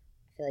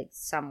feel like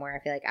somewhere.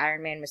 I feel like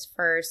Iron Man was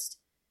first.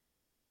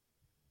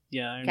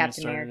 Yeah, Iron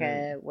Captain Man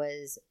America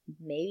was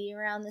maybe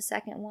around the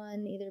second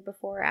one, either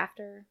before or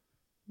after.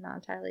 Not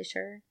entirely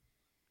sure.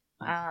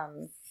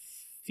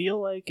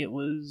 Feel like it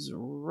was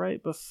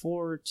right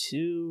before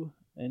 2,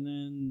 and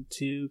then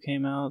 2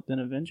 came out, then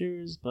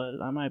Avengers,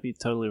 but I might be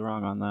totally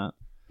wrong on that.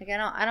 Like,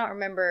 I don't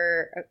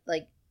remember,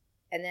 like,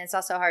 and then it's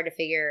also hard to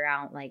figure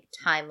out, like,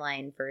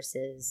 timeline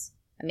versus,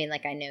 I mean,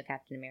 like, I know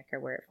Captain America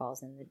where it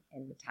falls in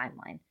the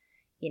timeline,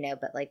 you know,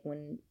 but, like,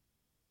 when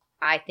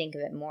I think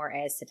of it more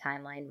as the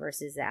timeline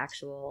versus the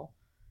actual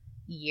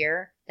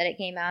year that it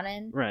came out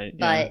in. Right.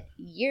 But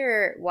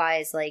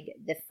year-wise, like,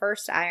 the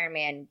first Iron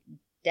Man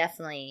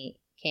definitely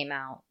came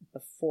out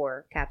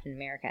before Captain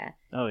America.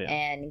 Oh, yeah.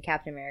 And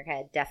Captain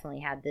America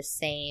definitely had the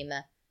same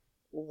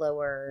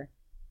lower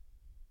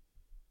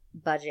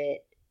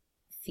budget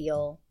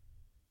feel,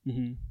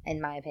 mm-hmm.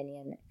 in my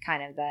opinion,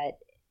 kind of that,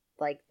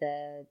 like,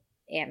 the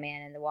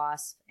Ant-Man and the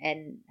Wasp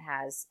and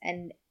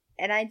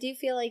I do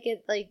feel like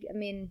it, like, I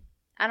mean,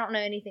 I don't know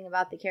anything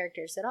about the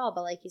characters at all,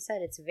 but like you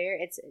said, it's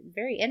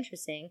very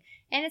interesting,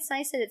 and it's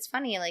nice that it's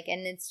funny, like,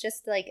 and it's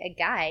just like a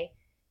guy,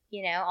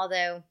 you know,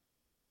 although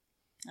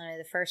I don't know,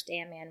 the first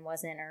Ant-Man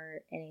wasn't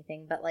or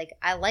anything, but like,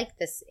 I like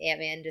this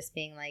Ant-Man just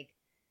being like,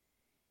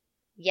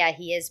 yeah,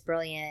 he is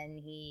brilliant,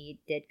 he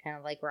did kind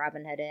of like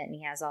Robin Hood it, and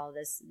he has all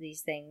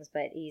these things,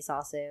 but he's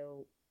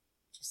also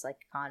just like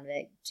a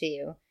convict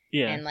too.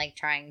 Yeah. And like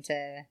trying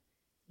to,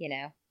 you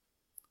know,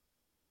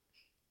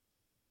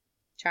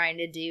 trying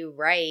to do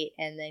right,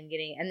 and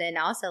then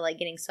also like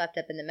getting swept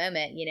up in the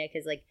moment, you know,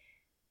 because like,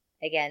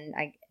 again,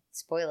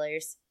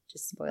 spoilers.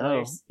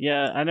 Oh,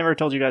 yeah, I never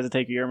told you guys to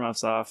take your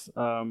earmuffs off.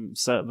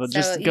 Just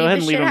go ahead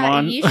and leave them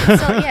on. You should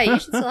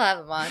still have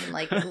them on.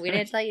 Like, we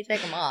didn't tell you to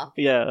take them off.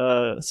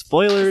 Yeah,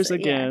 spoilers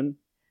again,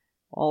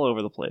 all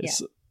over the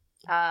place.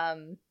 Yeah.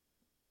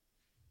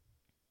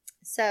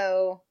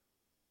 So,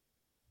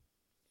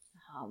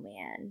 oh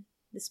man,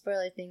 the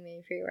spoiler thing made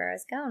me forget where I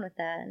was going with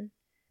that.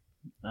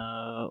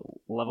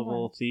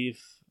 Lovable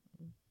thief,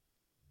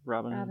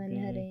 Robin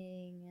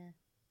Hooding.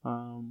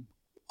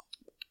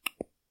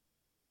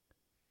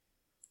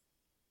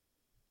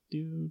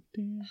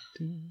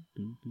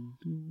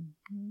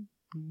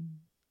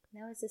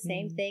 No, it's the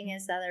same thing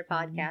as the other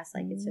podcast.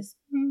 Like, it's just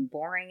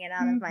boring it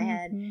out of my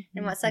head.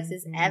 And what sucks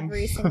is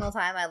every single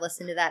time I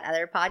listen to that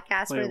other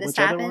podcast where this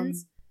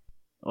happens.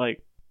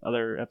 Like,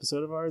 other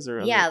episode of ours?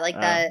 Or yeah,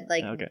 other,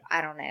 like okay.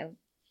 I don't know,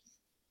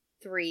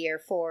 3 or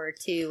 4 or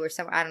 2 or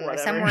somewhere, I don't know,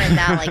 Whatever. somewhere in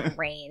that like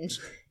range.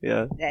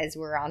 Yeah. As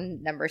we're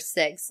on number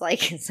 6, like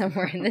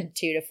somewhere in the 2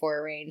 to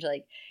 4 range,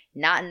 like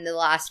not in the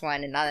last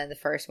one and not in the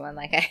first one.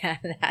 Like, I have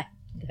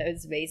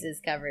those bases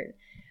covered.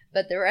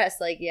 But the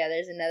rest, like, yeah,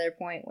 there's another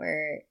point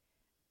where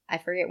I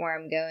forget where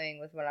I'm going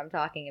with what I'm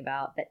talking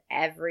about, but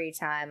every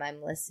time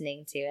I'm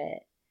listening to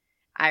it,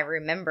 I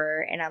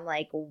remember, and I'm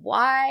like,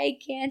 why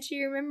can't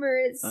you remember?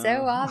 It's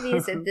so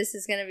obvious that this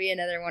is going to be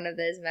another one of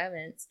those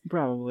moments.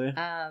 Probably.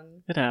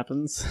 It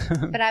happens.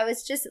 But I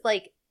was just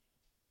like,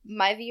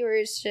 my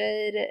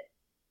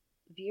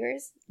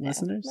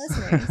listeners?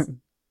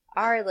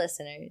 Our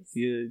listeners.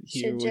 You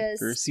hear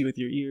or see with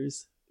your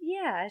ears.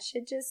 Yeah,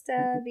 should just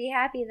be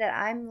happy that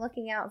I'm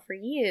looking out for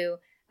you.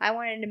 I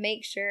wanted to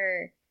make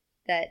sure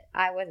that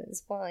I wasn't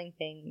spoiling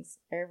things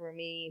over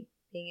me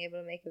being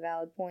able to make a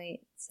valid point,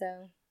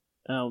 so...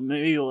 Oh,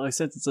 maybe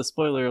since it's a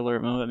spoiler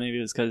alert moment, maybe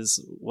it's because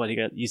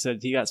you said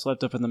he got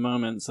swept up in the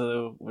moment.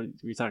 So what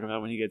were you talking about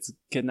when he gets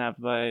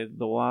kidnapped by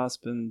the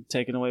Wasp and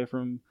taken away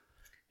from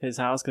his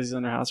house because he's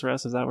under house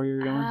arrest? Is that where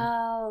you're going?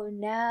 Oh,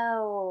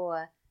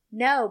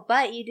 no,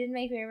 but you did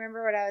make me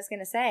remember what I was going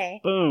to say.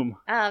 Boom.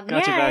 Got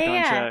you back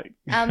on track.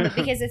 But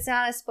because it's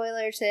not a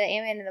spoiler to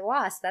Ant-Man and the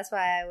Wasp, that's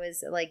why I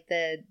was like,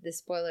 the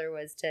spoiler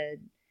was to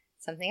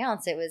something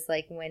else. It was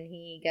like when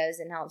he goes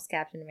and helps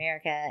Captain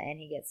America and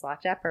he gets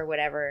locked up or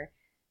whatever.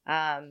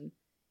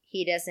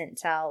 He doesn't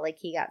tell, like,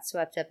 he got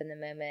swept up in the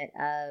moment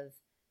of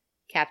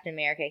Captain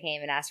America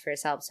came and asked for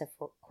his help. So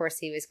of course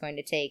he was going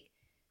to take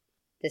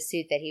the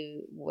suit that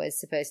he was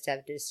supposed to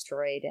have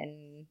destroyed,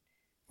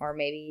 or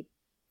maybe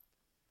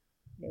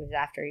it was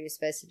after he was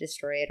supposed to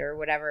destroy it or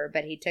whatever,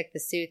 but he took the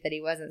suit that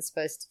he wasn't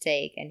supposed to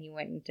take and he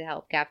went to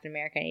help Captain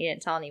America, and he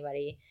didn't tell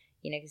anybody,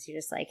 you know, because he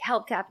just like,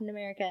 help Captain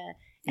America.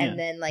 And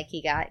then, like,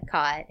 he got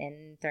caught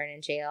and thrown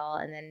in jail,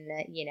 and then,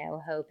 you know,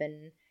 Hope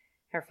and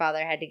her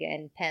father had to go,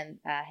 and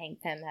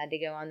Hank Pym had to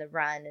go on the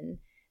run and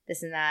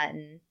this and that,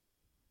 and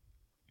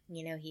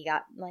he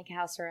got like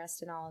house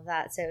arrest and all of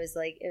that. So it was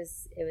like it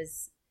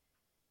was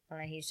I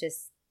don't know,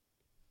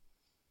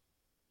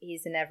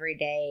 he's an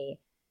everyday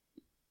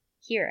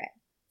hero.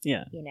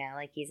 Yeah.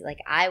 Like he's like,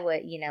 I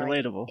would,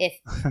 relatable.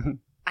 Like if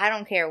I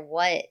don't care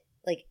what,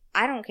 like,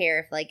 I don't care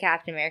if like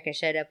Captain America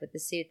showed up with the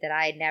suit that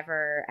I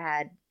never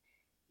had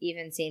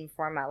even seen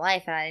before in my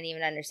life and I didn't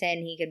even understand.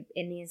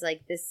 And he's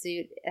like, this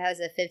suit has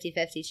a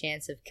 50-50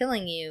 chance of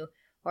killing you,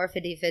 or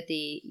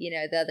 50-50,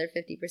 the other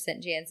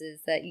 50%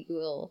 chances that you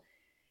will,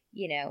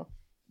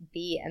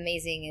 be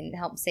amazing and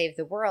help save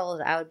the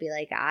world. I would be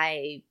like,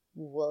 I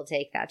will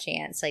take that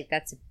chance. Like,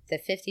 that's the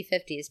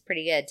 50-50 is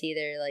pretty good to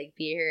either like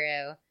be a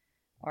hero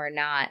or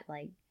not.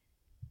 Like,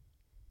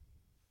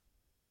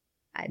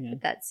 I'd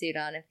put that suit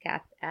on if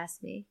Cap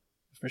asked me.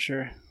 For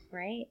sure.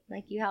 Right?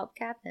 Like, you help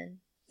Captain.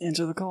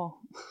 Answer the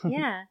call.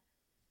 Yeah.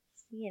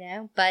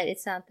 But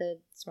it's not the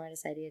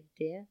smartest idea to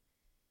do.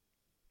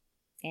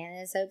 And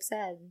as Hope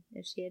said,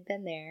 if she had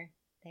been there,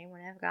 they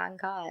wouldn't have gotten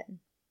caught.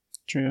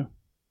 True.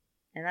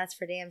 And that's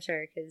for damn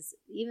sure, because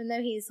even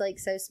though he's like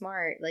so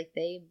smart, like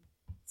they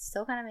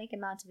still kind of make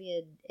him out to be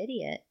an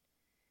idiot,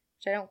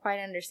 which I don't quite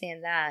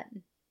understand that.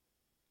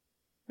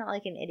 Not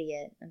like an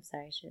idiot. I'm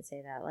sorry, I shouldn't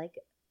say that. Like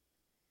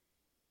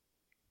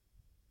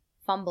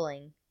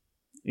fumbling.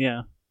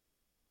 Yeah.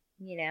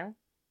 Yeah.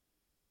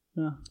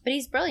 But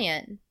he's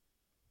brilliant.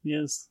 He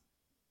is.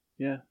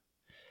 Yeah.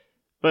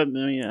 But I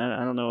mean,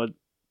 I don't know what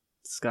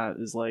Scott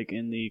is like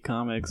in the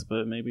comics,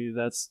 but maybe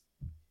that's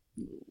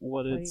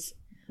what it's.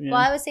 Well,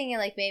 I was thinking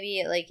like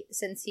maybe like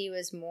since he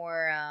was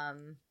more I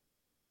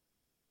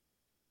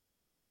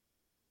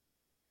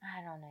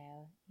don't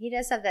know. He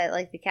does have that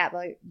like the cat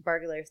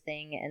burglar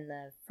thing in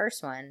the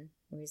first one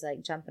where he's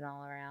like jumping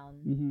all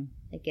around,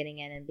 like getting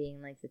in and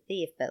being like the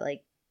thief, but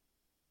like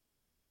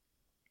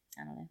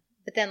I don't know.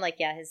 But then like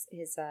his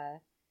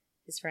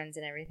friends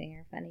and everything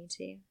are funny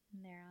too.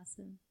 And they're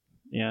awesome.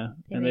 Yeah.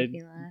 They make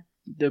me laugh.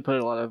 They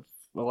put a lot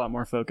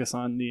more focus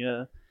on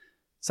the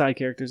side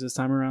characters this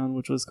time around,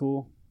 which was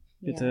cool.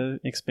 Get to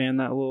expand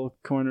that little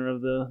corner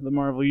of the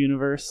Marvel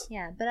universe.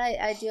 Yeah, but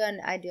I do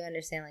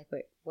understand like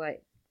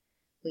what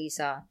you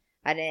saw.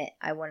 I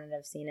wouldn't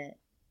have seen it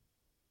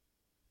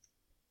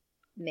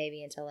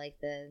maybe until like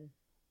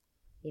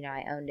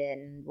I owned it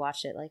and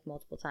watched it like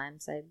multiple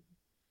times. I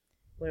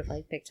would have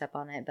like picked up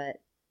on it,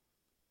 but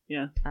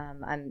yeah.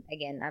 I'm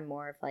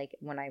more of like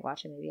when I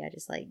watch a movie, I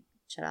just like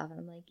shut off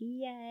and I'm like,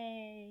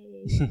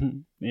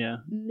 yay. Yeah.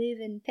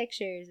 Moving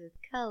pictures with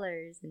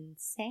colors and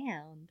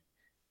sound.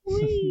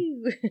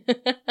 Woo!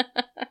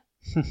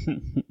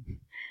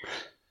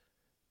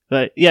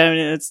 But yeah, I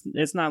mean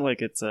it's not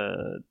like it's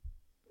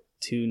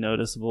too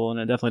noticeable, and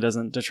it definitely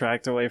doesn't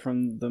detract away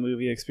from the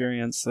movie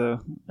experience. So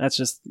that's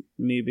just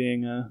me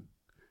being a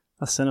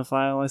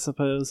cinephile, I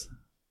suppose.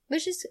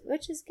 Which is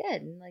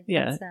good. Like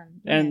yeah,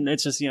 and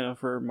it's just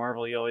for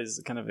Marvel, you always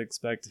kind of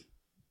expect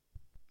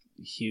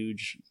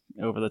huge,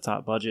 over the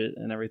top budget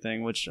and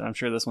everything, which I'm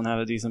sure this one had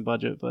a decent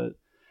budget, but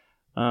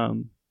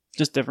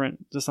just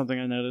different, just something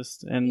I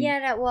noticed. And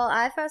well,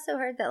 I've also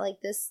heard that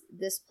like this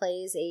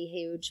plays a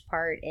huge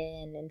part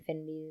in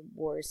Infinity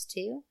Wars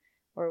 2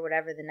 or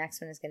whatever the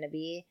next one is going to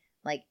be,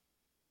 like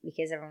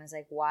because everyone was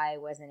like, why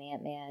wasn't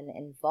Ant-Man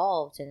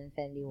involved in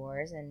Infinity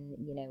Wars? And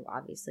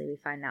obviously we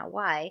find out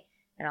why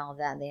and all of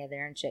that, and they have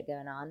their own shit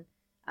going on.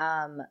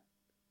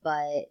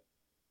 But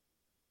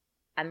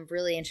I'm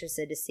really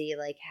interested to see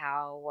like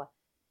how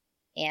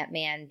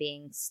Ant-Man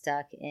being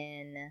stuck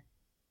in,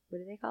 what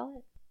do they call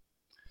it?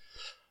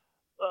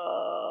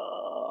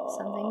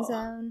 Something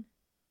zone.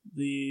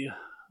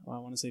 I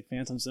want to say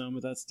Phantom Zone,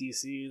 but that's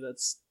DC.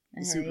 That's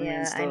the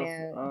Superman stuff. I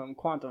know.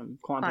 Quantum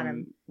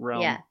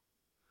Realm. Yeah.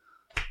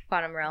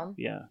 Quantum Realm.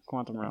 Yeah,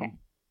 Quantum Realm.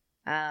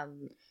 Okay.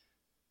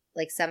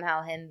 Like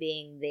somehow him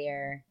being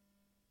there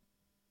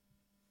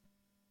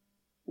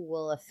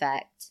will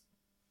affect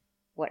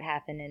what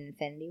happened in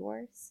Infinity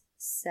Wars.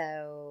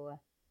 So.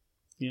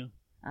 Yeah.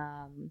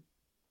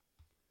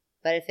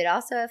 But if it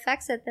also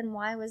affects it, then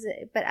why was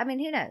it? But I mean,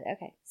 who knows?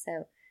 Okay,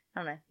 so I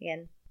don't know.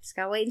 Again, just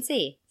gotta wait and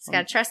see. Just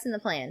gotta trust in the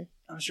plan.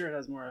 I'm sure it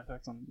has more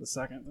effect on the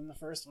second than the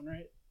first one,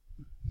 right?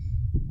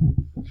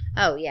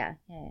 Oh yeah.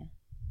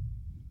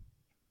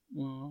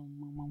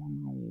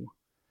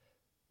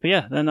 But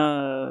yeah, then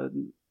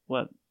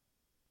what?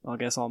 I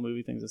guess all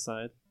movie things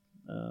aside,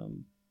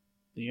 do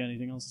you got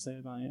anything else to say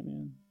about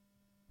Ant-Man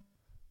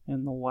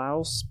and the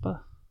Wasp?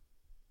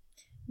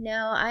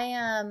 No,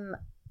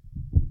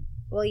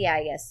 well, yeah,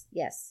 I guess.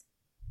 Yes.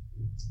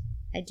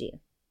 I do.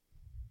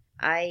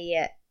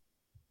 I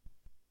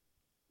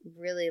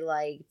really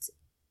liked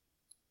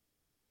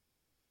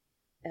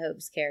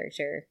Hope's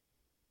character.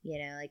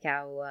 Like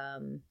how, I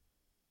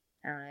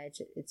don't know,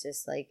 it's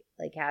just like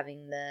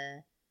having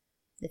the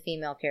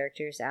female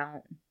characters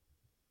out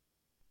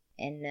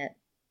and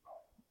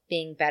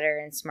being better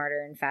and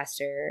smarter and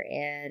faster.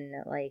 And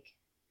like,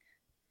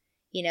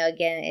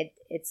 again,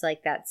 it's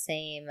like that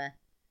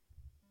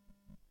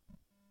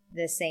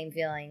the same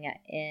feeling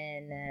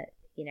in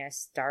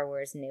Star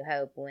Wars New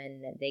Hope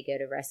when they go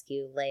to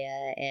rescue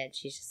Leia, and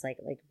she's just like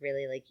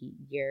really like,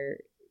 you're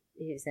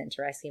who's sent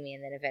to rescue me,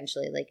 and then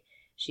eventually like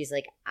she's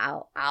like,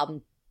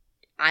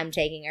 I'm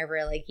taking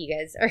over, like, you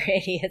guys are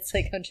idiots,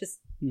 like, I'm just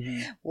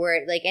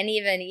worried, like, and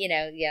even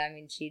I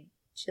mean, she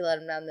let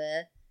him down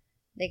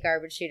the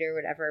garbage chute or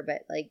whatever,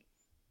 but like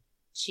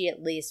she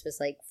at least was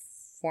like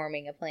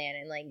forming a plan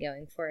and like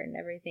going for it and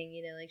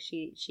everything, like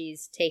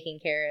she's taking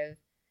care of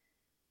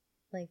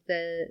like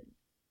the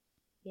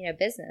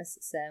business.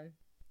 So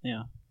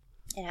yeah,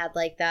 it had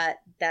like that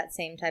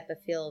same type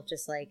of feel of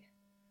just like,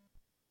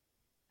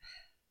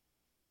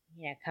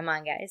 come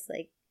on guys,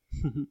 like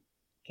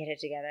get it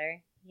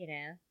together,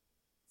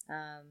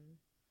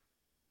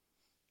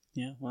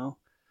 yeah, well,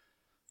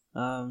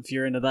 if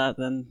you're into that,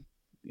 then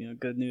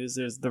good news,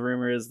 there's the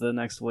rumor is the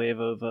next wave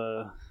of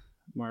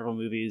Marvel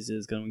movies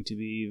is going to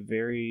be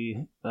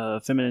very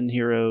feminine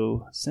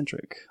hero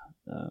centric.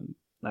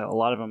 A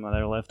lot of them that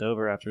are left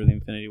over after the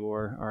Infinity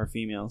War are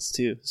females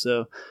too,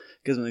 so it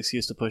gives them an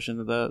excuse to push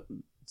into that.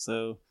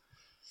 So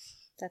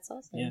that's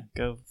awesome. Yeah,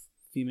 go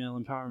female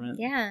empowerment.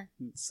 Yeah,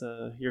 it's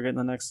you're getting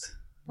the next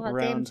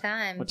round. Same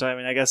time, which I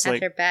mean, I guess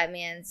after like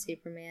Batman,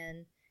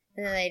 Superman,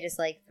 and then they just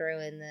like throw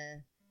in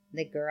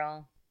the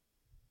girl,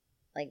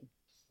 like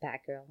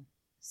Batgirl,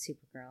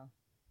 Supergirl.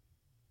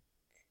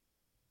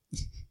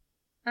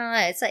 I don't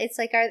know. It's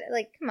like our,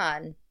 like, come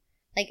on,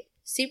 like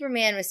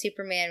Superman was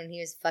Superman when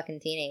he was a fucking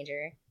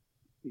teenager.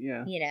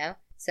 Yeah.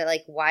 So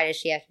like, why does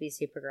she have to be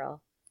Supergirl?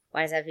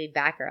 Why does it have to be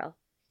Batgirl?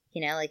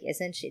 Like,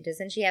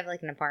 doesn't she have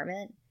like an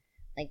apartment?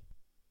 Like,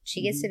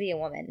 she gets to be a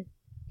woman.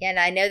 Yeah, and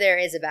I know there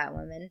is a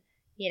Batwoman,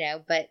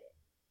 but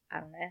I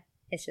don't know.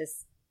 It's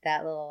just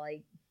that little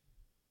like.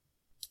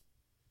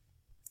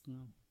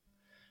 Well,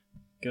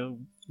 go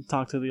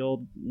talk to the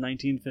old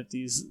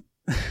 1950s.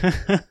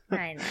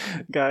 I know,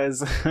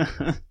 guys.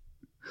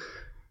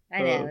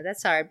 I know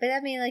that's hard, but I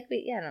mean, like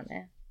I don't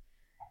know.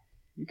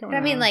 But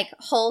I mean, like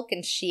Hulk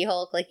and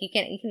She-Hulk, like you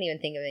can even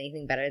think of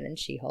anything better than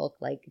She-Hulk.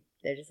 Like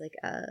they're just like,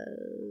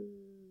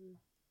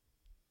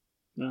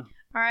 no.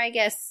 Or I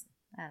guess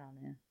I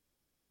don't know.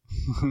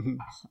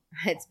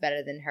 It's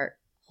better than her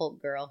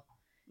Hulk girl.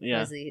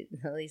 Yeah, at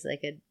least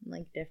like a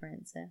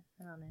difference. So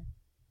I don't know.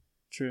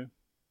 True.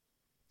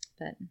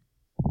 But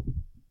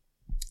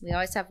we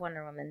always have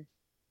Wonder Woman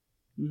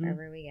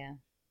wherever we go,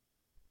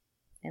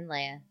 and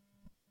Leia,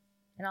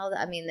 and all the.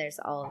 I mean, there's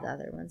all of the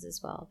other ones as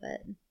well,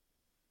 but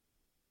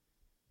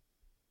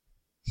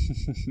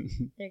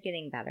they're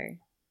getting better,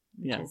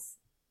 which is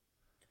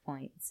the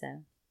point.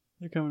 So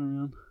they're coming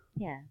around.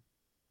 Yeah,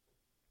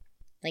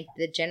 like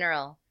the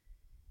General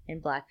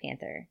in Black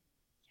Panther.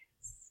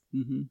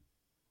 Yes.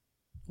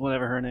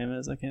 Whatever her name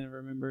is, I can't even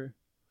remember.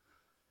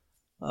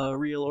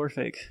 Real or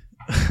fake.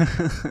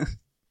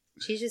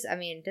 She's just, I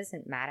mean, it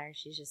doesn't matter.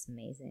 She's just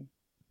amazing.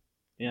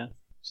 Yeah,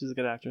 she's a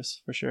good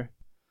actress, for sure.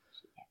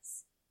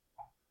 Yes.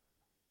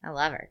 I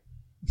love her.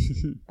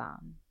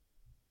 Bomb.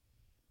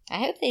 I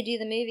hope they do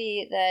the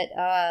movie that,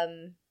 I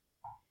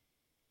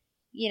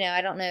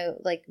don't know,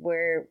 like,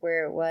 where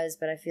it was,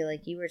 but I feel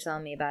like you were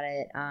telling me about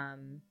it.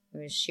 It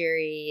was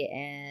Shuri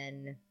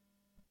and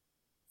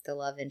the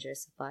love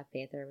interest of Black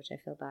Panther, which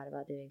I feel bad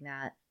about doing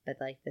that. But,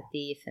 like, the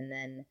thief and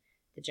then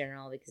the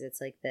general, because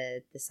it's, like,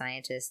 the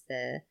scientist,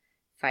 the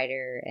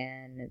fighter,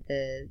 and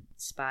the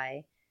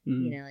spy.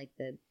 Like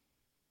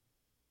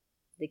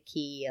the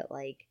key,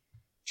 like,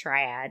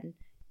 triad,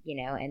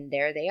 and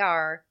there they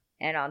are.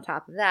 And on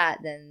top of that,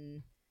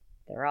 then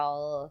they're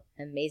all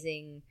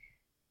amazing,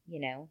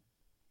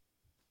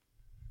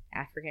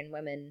 African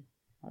women.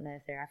 I don't know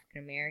if they're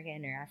African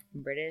American or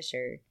African British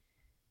or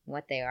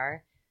what they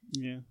are.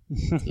 Yeah.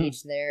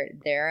 Each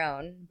their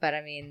own. But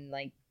I mean,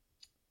 like,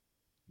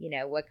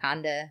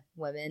 Wakanda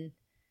women.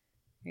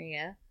 There you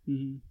go.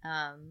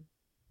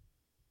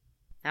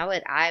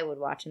 I would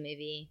watch a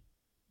movie,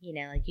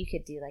 like you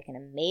could do like an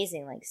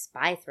amazing like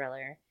spy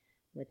thriller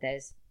with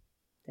those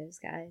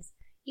guys.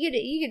 You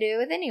could do it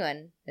with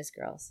anyone. Those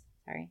girls.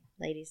 Sorry,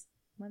 ladies,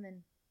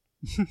 women.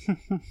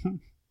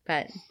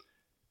 But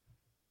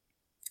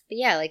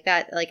yeah, like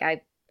that. Like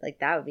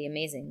that would be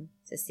amazing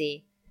to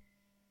see.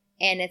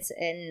 And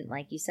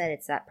like you said,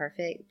 it's that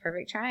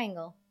perfect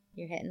triangle.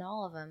 You're hitting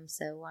all of them,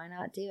 so why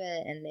not do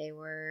it? And they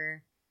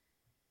were,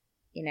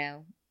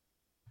 of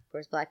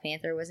course, Black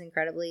Panther was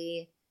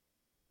incredibly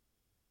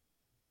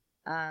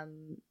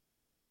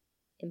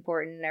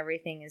important and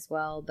everything as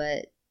well,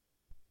 but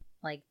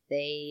like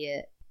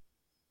they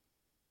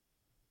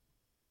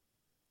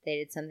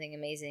did something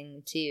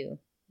amazing too,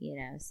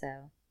 so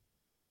I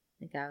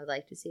think I would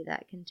like to see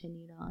that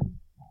continued on.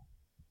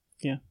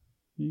 Yeah,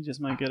 you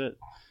just might get it.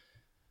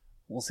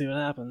 We'll see what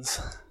happens.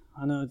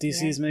 I know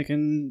DC's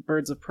making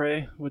Birds of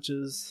Prey, which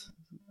is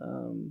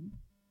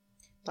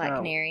Black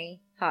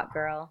Canary, Hot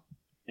Girl,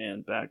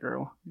 and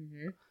Batgirl.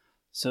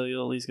 So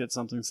you'll at least get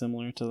something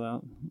similar to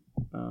that.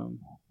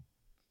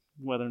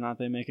 Whether or not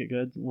they make it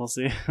good, we'll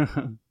see.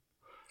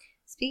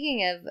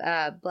 Speaking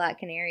of Black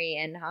Canary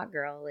and Hot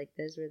Girl, like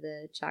those were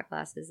the shot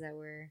glasses that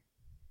we're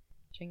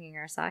drinking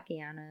our sake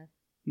out of.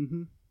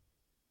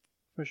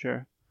 for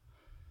sure.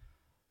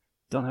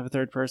 Don't have a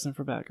third person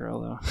for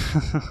Batgirl, though.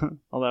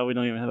 Although we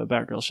don't even have a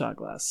Batgirl shot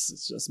glass.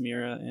 It's just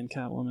Mira and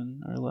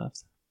Catwoman are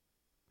left.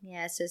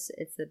 Yeah, it's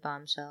the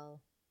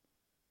Bombshell.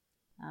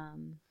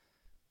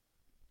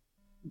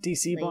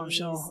 DC ladies,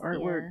 Bombshell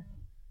artwork. Yeah.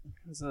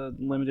 It's a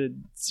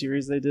limited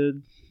series they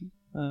did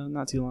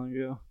not too long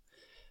ago.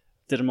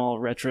 Did them all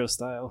retro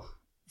style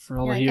for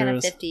all the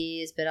heroes. Kind of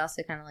 50s, but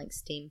also kind of like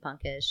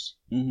steampunkish.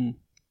 Mm-hmm.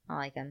 I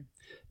like them.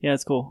 Yeah,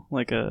 it's cool.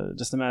 Like,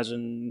 just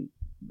imagine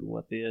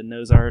what the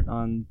nose art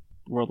on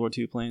World War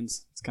II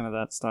planes. It's kind of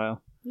that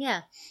style.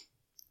 Yeah.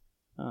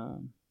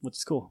 Which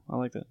is cool. I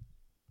like that.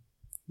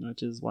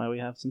 Which is why we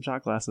have some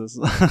shot glasses,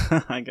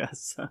 I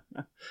guess.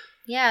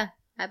 Yeah,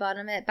 I bought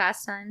them at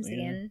Pastimes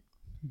again.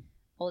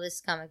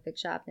 Oldest comic book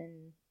shop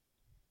in,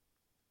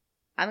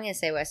 I'm going to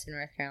say Western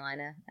North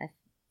Carolina.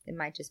 It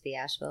might just be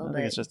Asheville. I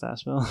think it's just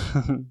Asheville.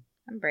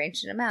 I'm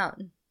branching them out.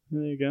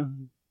 There you go.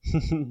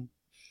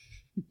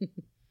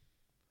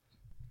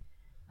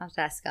 I'll have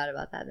to ask Scott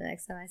about that the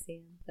next time I see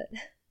him. But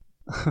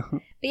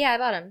yeah, I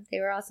bought them. They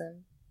were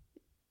awesome.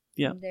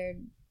 Yeah. They're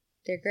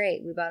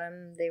great. We bought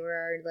them. They were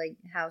our like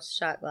house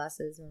shot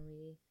glasses when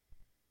we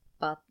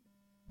bought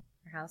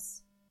our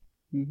house.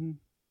 Mm-hmm.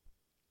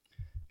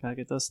 Gotta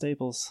get those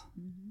staples.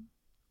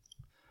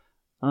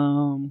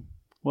 Mm-hmm.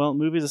 Well,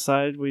 movies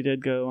aside, we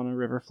did go on a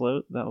river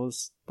float. That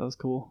was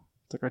cool.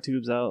 Took our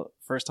tubes out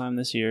first time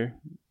this year.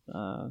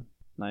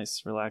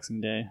 Nice,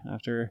 relaxing day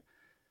after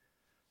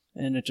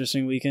an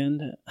interesting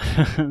weekend.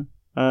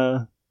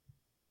 That's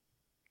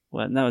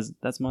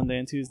Monday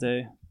and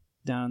Tuesday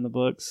down in the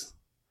books.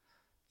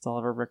 It's all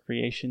of our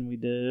recreation we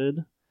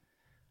did.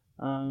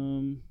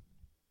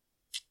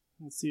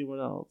 Let's see what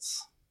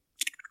else.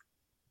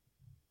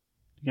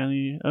 You got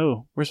any?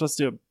 Oh, we're supposed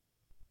to do a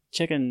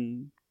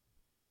chicken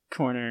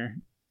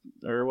corner,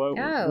 or what?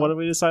 Oh. What did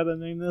we decide to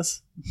name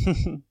this?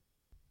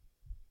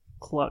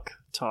 Cluck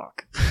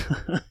Talk.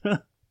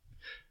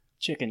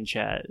 Chicken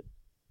chat.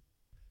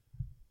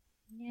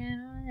 Yeah, I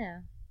don't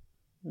know.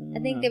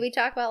 I think, did we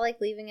talk about like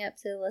leaving it up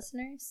to the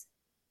listeners?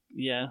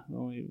 Yeah,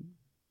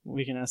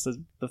 we can ask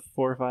the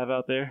 4 or 5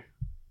 out there.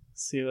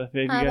 See what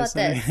you How guys about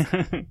say.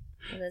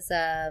 This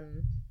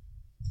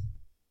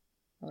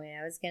wait,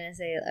 I was gonna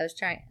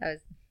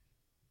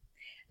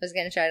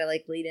try to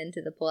like lead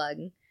into the plug.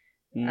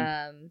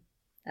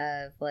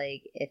 Of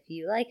like, if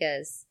you like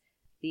us,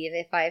 leave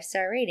a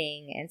 5-star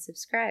rating and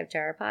subscribe to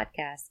our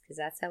podcast, because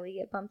that's how we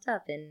get bumped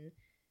up in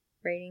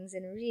ratings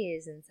and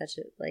reviews and such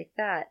like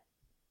that.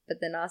 But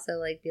then also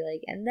like be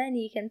like, and then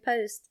you can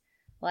post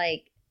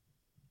like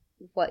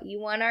what you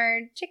want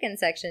our chicken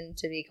section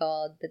to be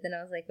called. But then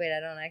I was like, wait,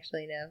 I don't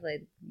actually know if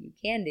like you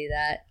can do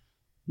that.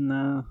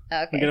 No.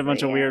 Okay. We get a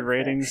bunch of weird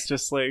ratings,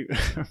 just like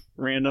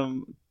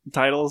random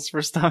titles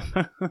for stuff.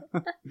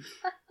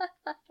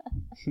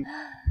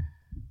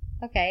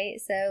 Okay,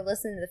 so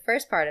listen to the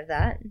first part of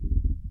that.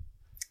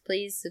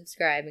 Please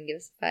subscribe and give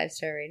us a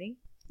 5-star rating.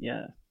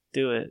 Yeah,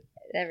 do it.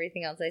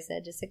 Everything else I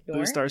said, just ignore.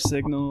 Boost our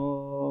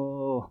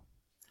signal.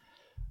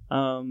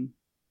 But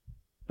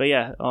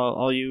yeah,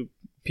 all you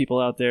people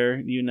out there,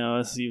 you know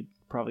us. You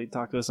probably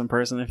talk to us in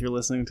person if you're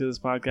listening to this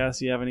podcast.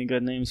 You have any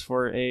good names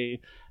for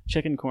a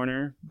chicken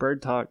corner,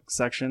 bird talk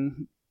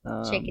section?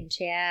 Chicken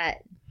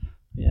chat.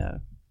 Yeah.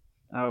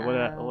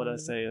 What did I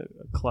say? A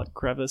cluck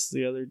crevice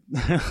the other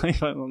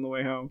on the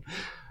way home.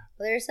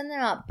 Well, there was something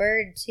about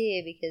bird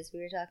too, because we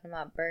were talking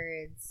about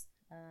birds.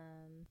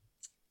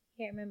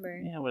 Can't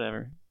remember. Yeah,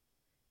 whatever.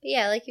 But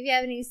yeah, like if you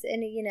have any,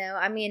 you know,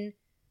 I mean,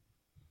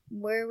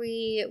 where are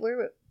we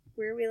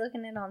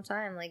looking at on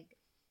time? Like,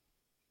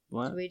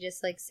 what? Should we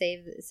just like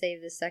save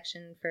this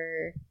section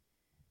for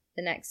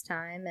the next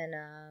time,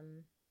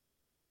 and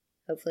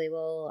hopefully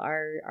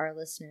our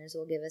listeners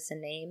will give us a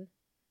name.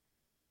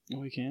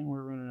 We can.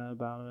 We're running at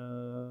about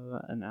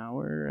an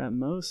hour at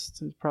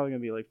most. It's probably gonna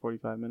be like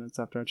 45 minutes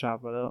after I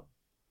chop it up.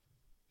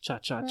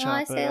 Chop it up.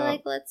 I say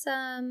like let's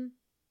Well,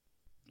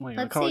 you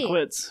gonna call it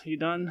quits? You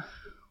done?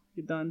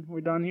 You done?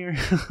 We're done here.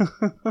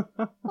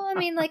 Well, I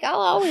mean, like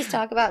I'll always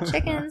talk about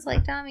chickens.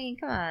 Like Tommy,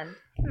 come on.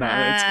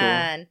 It's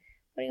cool.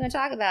 What do you want to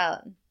talk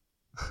about?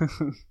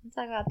 We'll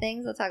talk about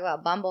things. We'll talk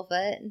about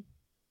Bumblefoot.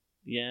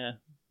 Yeah,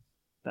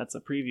 that's a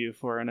preview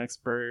for our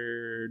next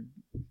bird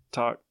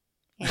talk.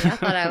 And I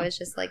thought I was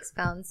just like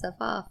spouting stuff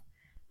off.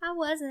 I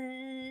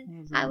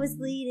wasn't. I was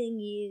leading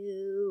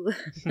you.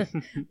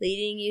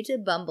 Leading you to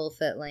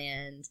Bumblefoot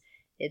land.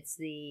 It's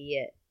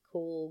the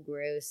cool,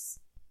 gross,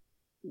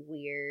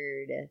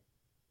 weird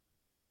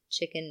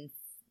chicken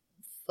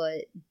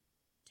foot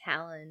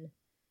talon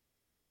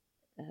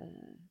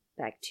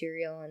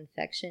bacterial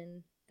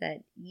infection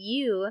that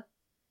you,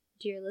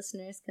 dear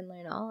listeners, can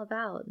learn all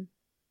about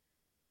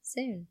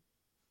soon.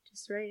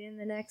 Just right in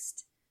the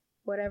next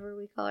whatever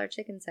we call our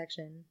chicken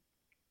section.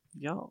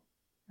 Y'all.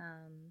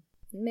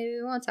 Maybe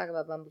we won't talk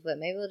about Bumblefoot.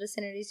 Maybe we'll just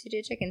introduce you to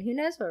a chicken. Who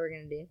knows what we're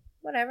going to do?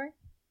 Whatever.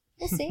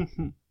 We'll see.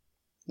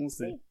 We'll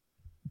see.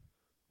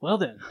 Well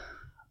then,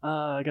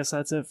 I guess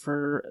that's it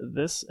for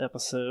this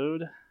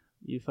episode.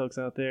 You folks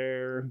out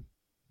there,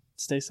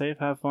 stay safe,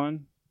 have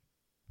fun.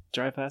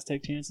 drive fast,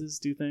 take chances,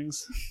 do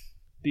things,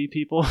 be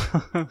people.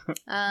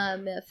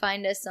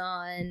 Find us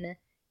on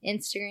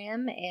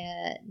Instagram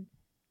at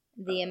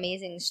The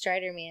Amazing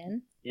Strider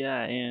Man.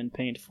 Yeah, and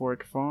Paint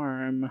Fork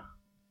Farm.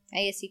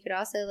 I guess you could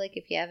also, like,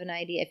 if you have an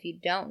idea, if you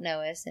don't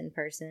know us in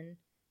person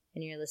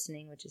and you're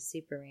listening, which is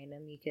super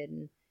random, you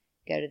could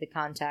go to the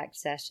contact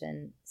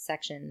section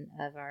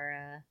of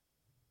our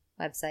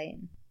website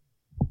and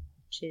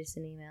shoot us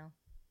an email.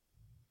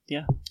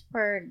 Yeah.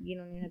 Or you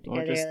don't even have to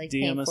go just there. Like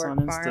DM us on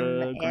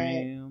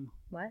Instagram.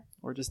 What?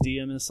 Or just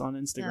DM us on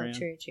Instagram. Oh,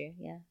 true,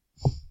 yeah.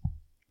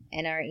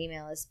 And our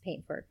email is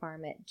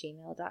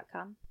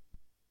paintforkfarm@gmail.com.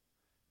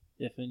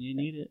 If and you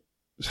need it.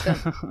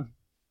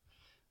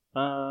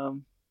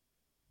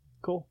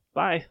 Cool.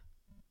 Bye.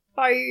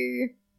 Bye.